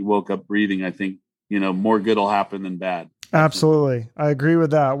happy that you woke up breathing, I think more good will happen than bad. Absolutely. I agree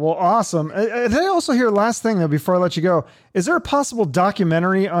with that. Well, awesome. Did I also hear last thing though, before I let you go, is there a possible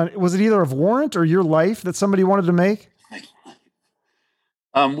documentary on, was it either of Warrant or your life that somebody wanted to make?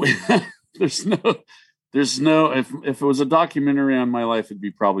 There's no, if it was a documentary on my life, it'd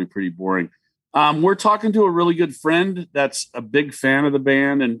be probably pretty boring. We're talking to a really good friend that's a big fan of the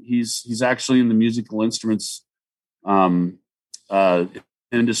band, and he's actually in the musical instruments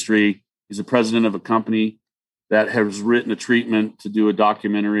industry. He's the president of a company that has written a treatment to do a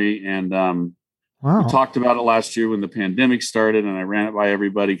documentary. And we talked about it last year when the pandemic started, and I ran it by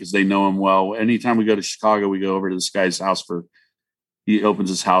everybody because they know him well. Anytime we go to Chicago, we go over to this guy's house he opens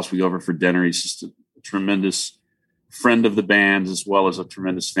his house. We go over for dinner. He's just a tremendous friend of the band as well as a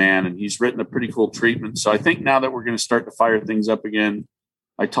tremendous fan. And he's written a pretty cool treatment. So I think now that we're going to start to fire things up again,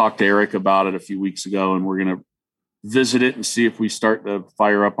 I talked to Eric about it a few weeks ago, and we're going to visit it and see if we start to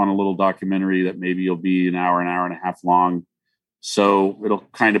fire up on a little documentary that maybe will be an hour and a half long. So it'll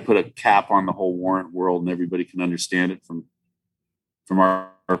kind of put a cap on the whole Warrant world, and everybody can understand it from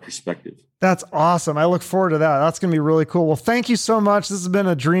our perspective. That's awesome. I look forward to that. That's going to be really cool. Well, thank you so much. This has been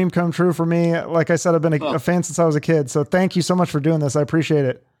a dream come true for me. Like I said, I've been a fan since I was a kid. So thank you so much for doing this. I appreciate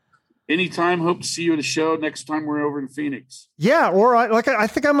it. Anytime. Hope to see you at a show next time we're over in Phoenix. Yeah. Or I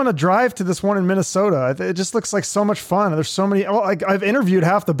think I'm going to drive to this one in Minnesota. It just looks like so much fun. There's so many, I've interviewed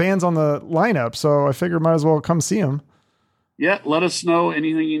half the bands on the lineup, so I figured might as well come see them. Yeah. Let us know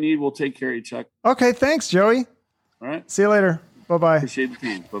anything you need. We'll take care of you, Chuck. Okay. Thanks, Joey. All right. See you later. Bye-bye. Appreciate the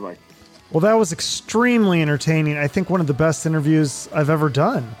time. Bye-bye. Well, that was extremely entertaining. I think one of the best interviews I've ever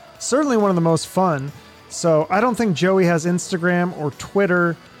done. Certainly one of the most fun. So I don't think Joey has Instagram or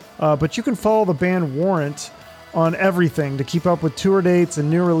Twitter, but you can follow the band Warrant on everything to keep up with tour dates and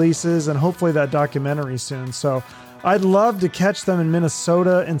new releases and hopefully that documentary soon. So I'd love to catch them in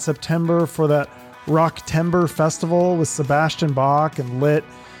Minnesota in September for that Rocktember festival with Sebastian Bach and Lit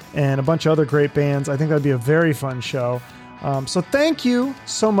and a bunch of other great bands. I think that'd be a very fun show. So thank you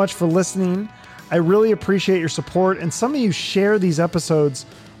so much for listening. I really appreciate your support. And some of you share these episodes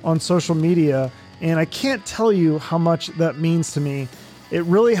on social media, and I can't tell you how much that means to me. It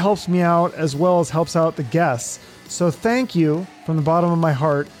really helps me out as well as helps out the guests. So thank you from the bottom of my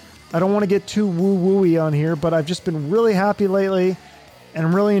heart. I don't want to get too woo-wooey on here, but I've just been really happy lately, and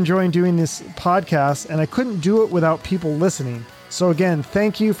I'm really enjoying doing this podcast, and I couldn't do it without people listening. So again,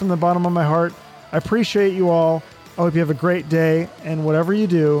 thank you from the bottom of my heart. I appreciate you all. I hope you have a great day, and whatever you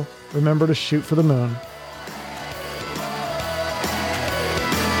do, remember to shoot for the moon.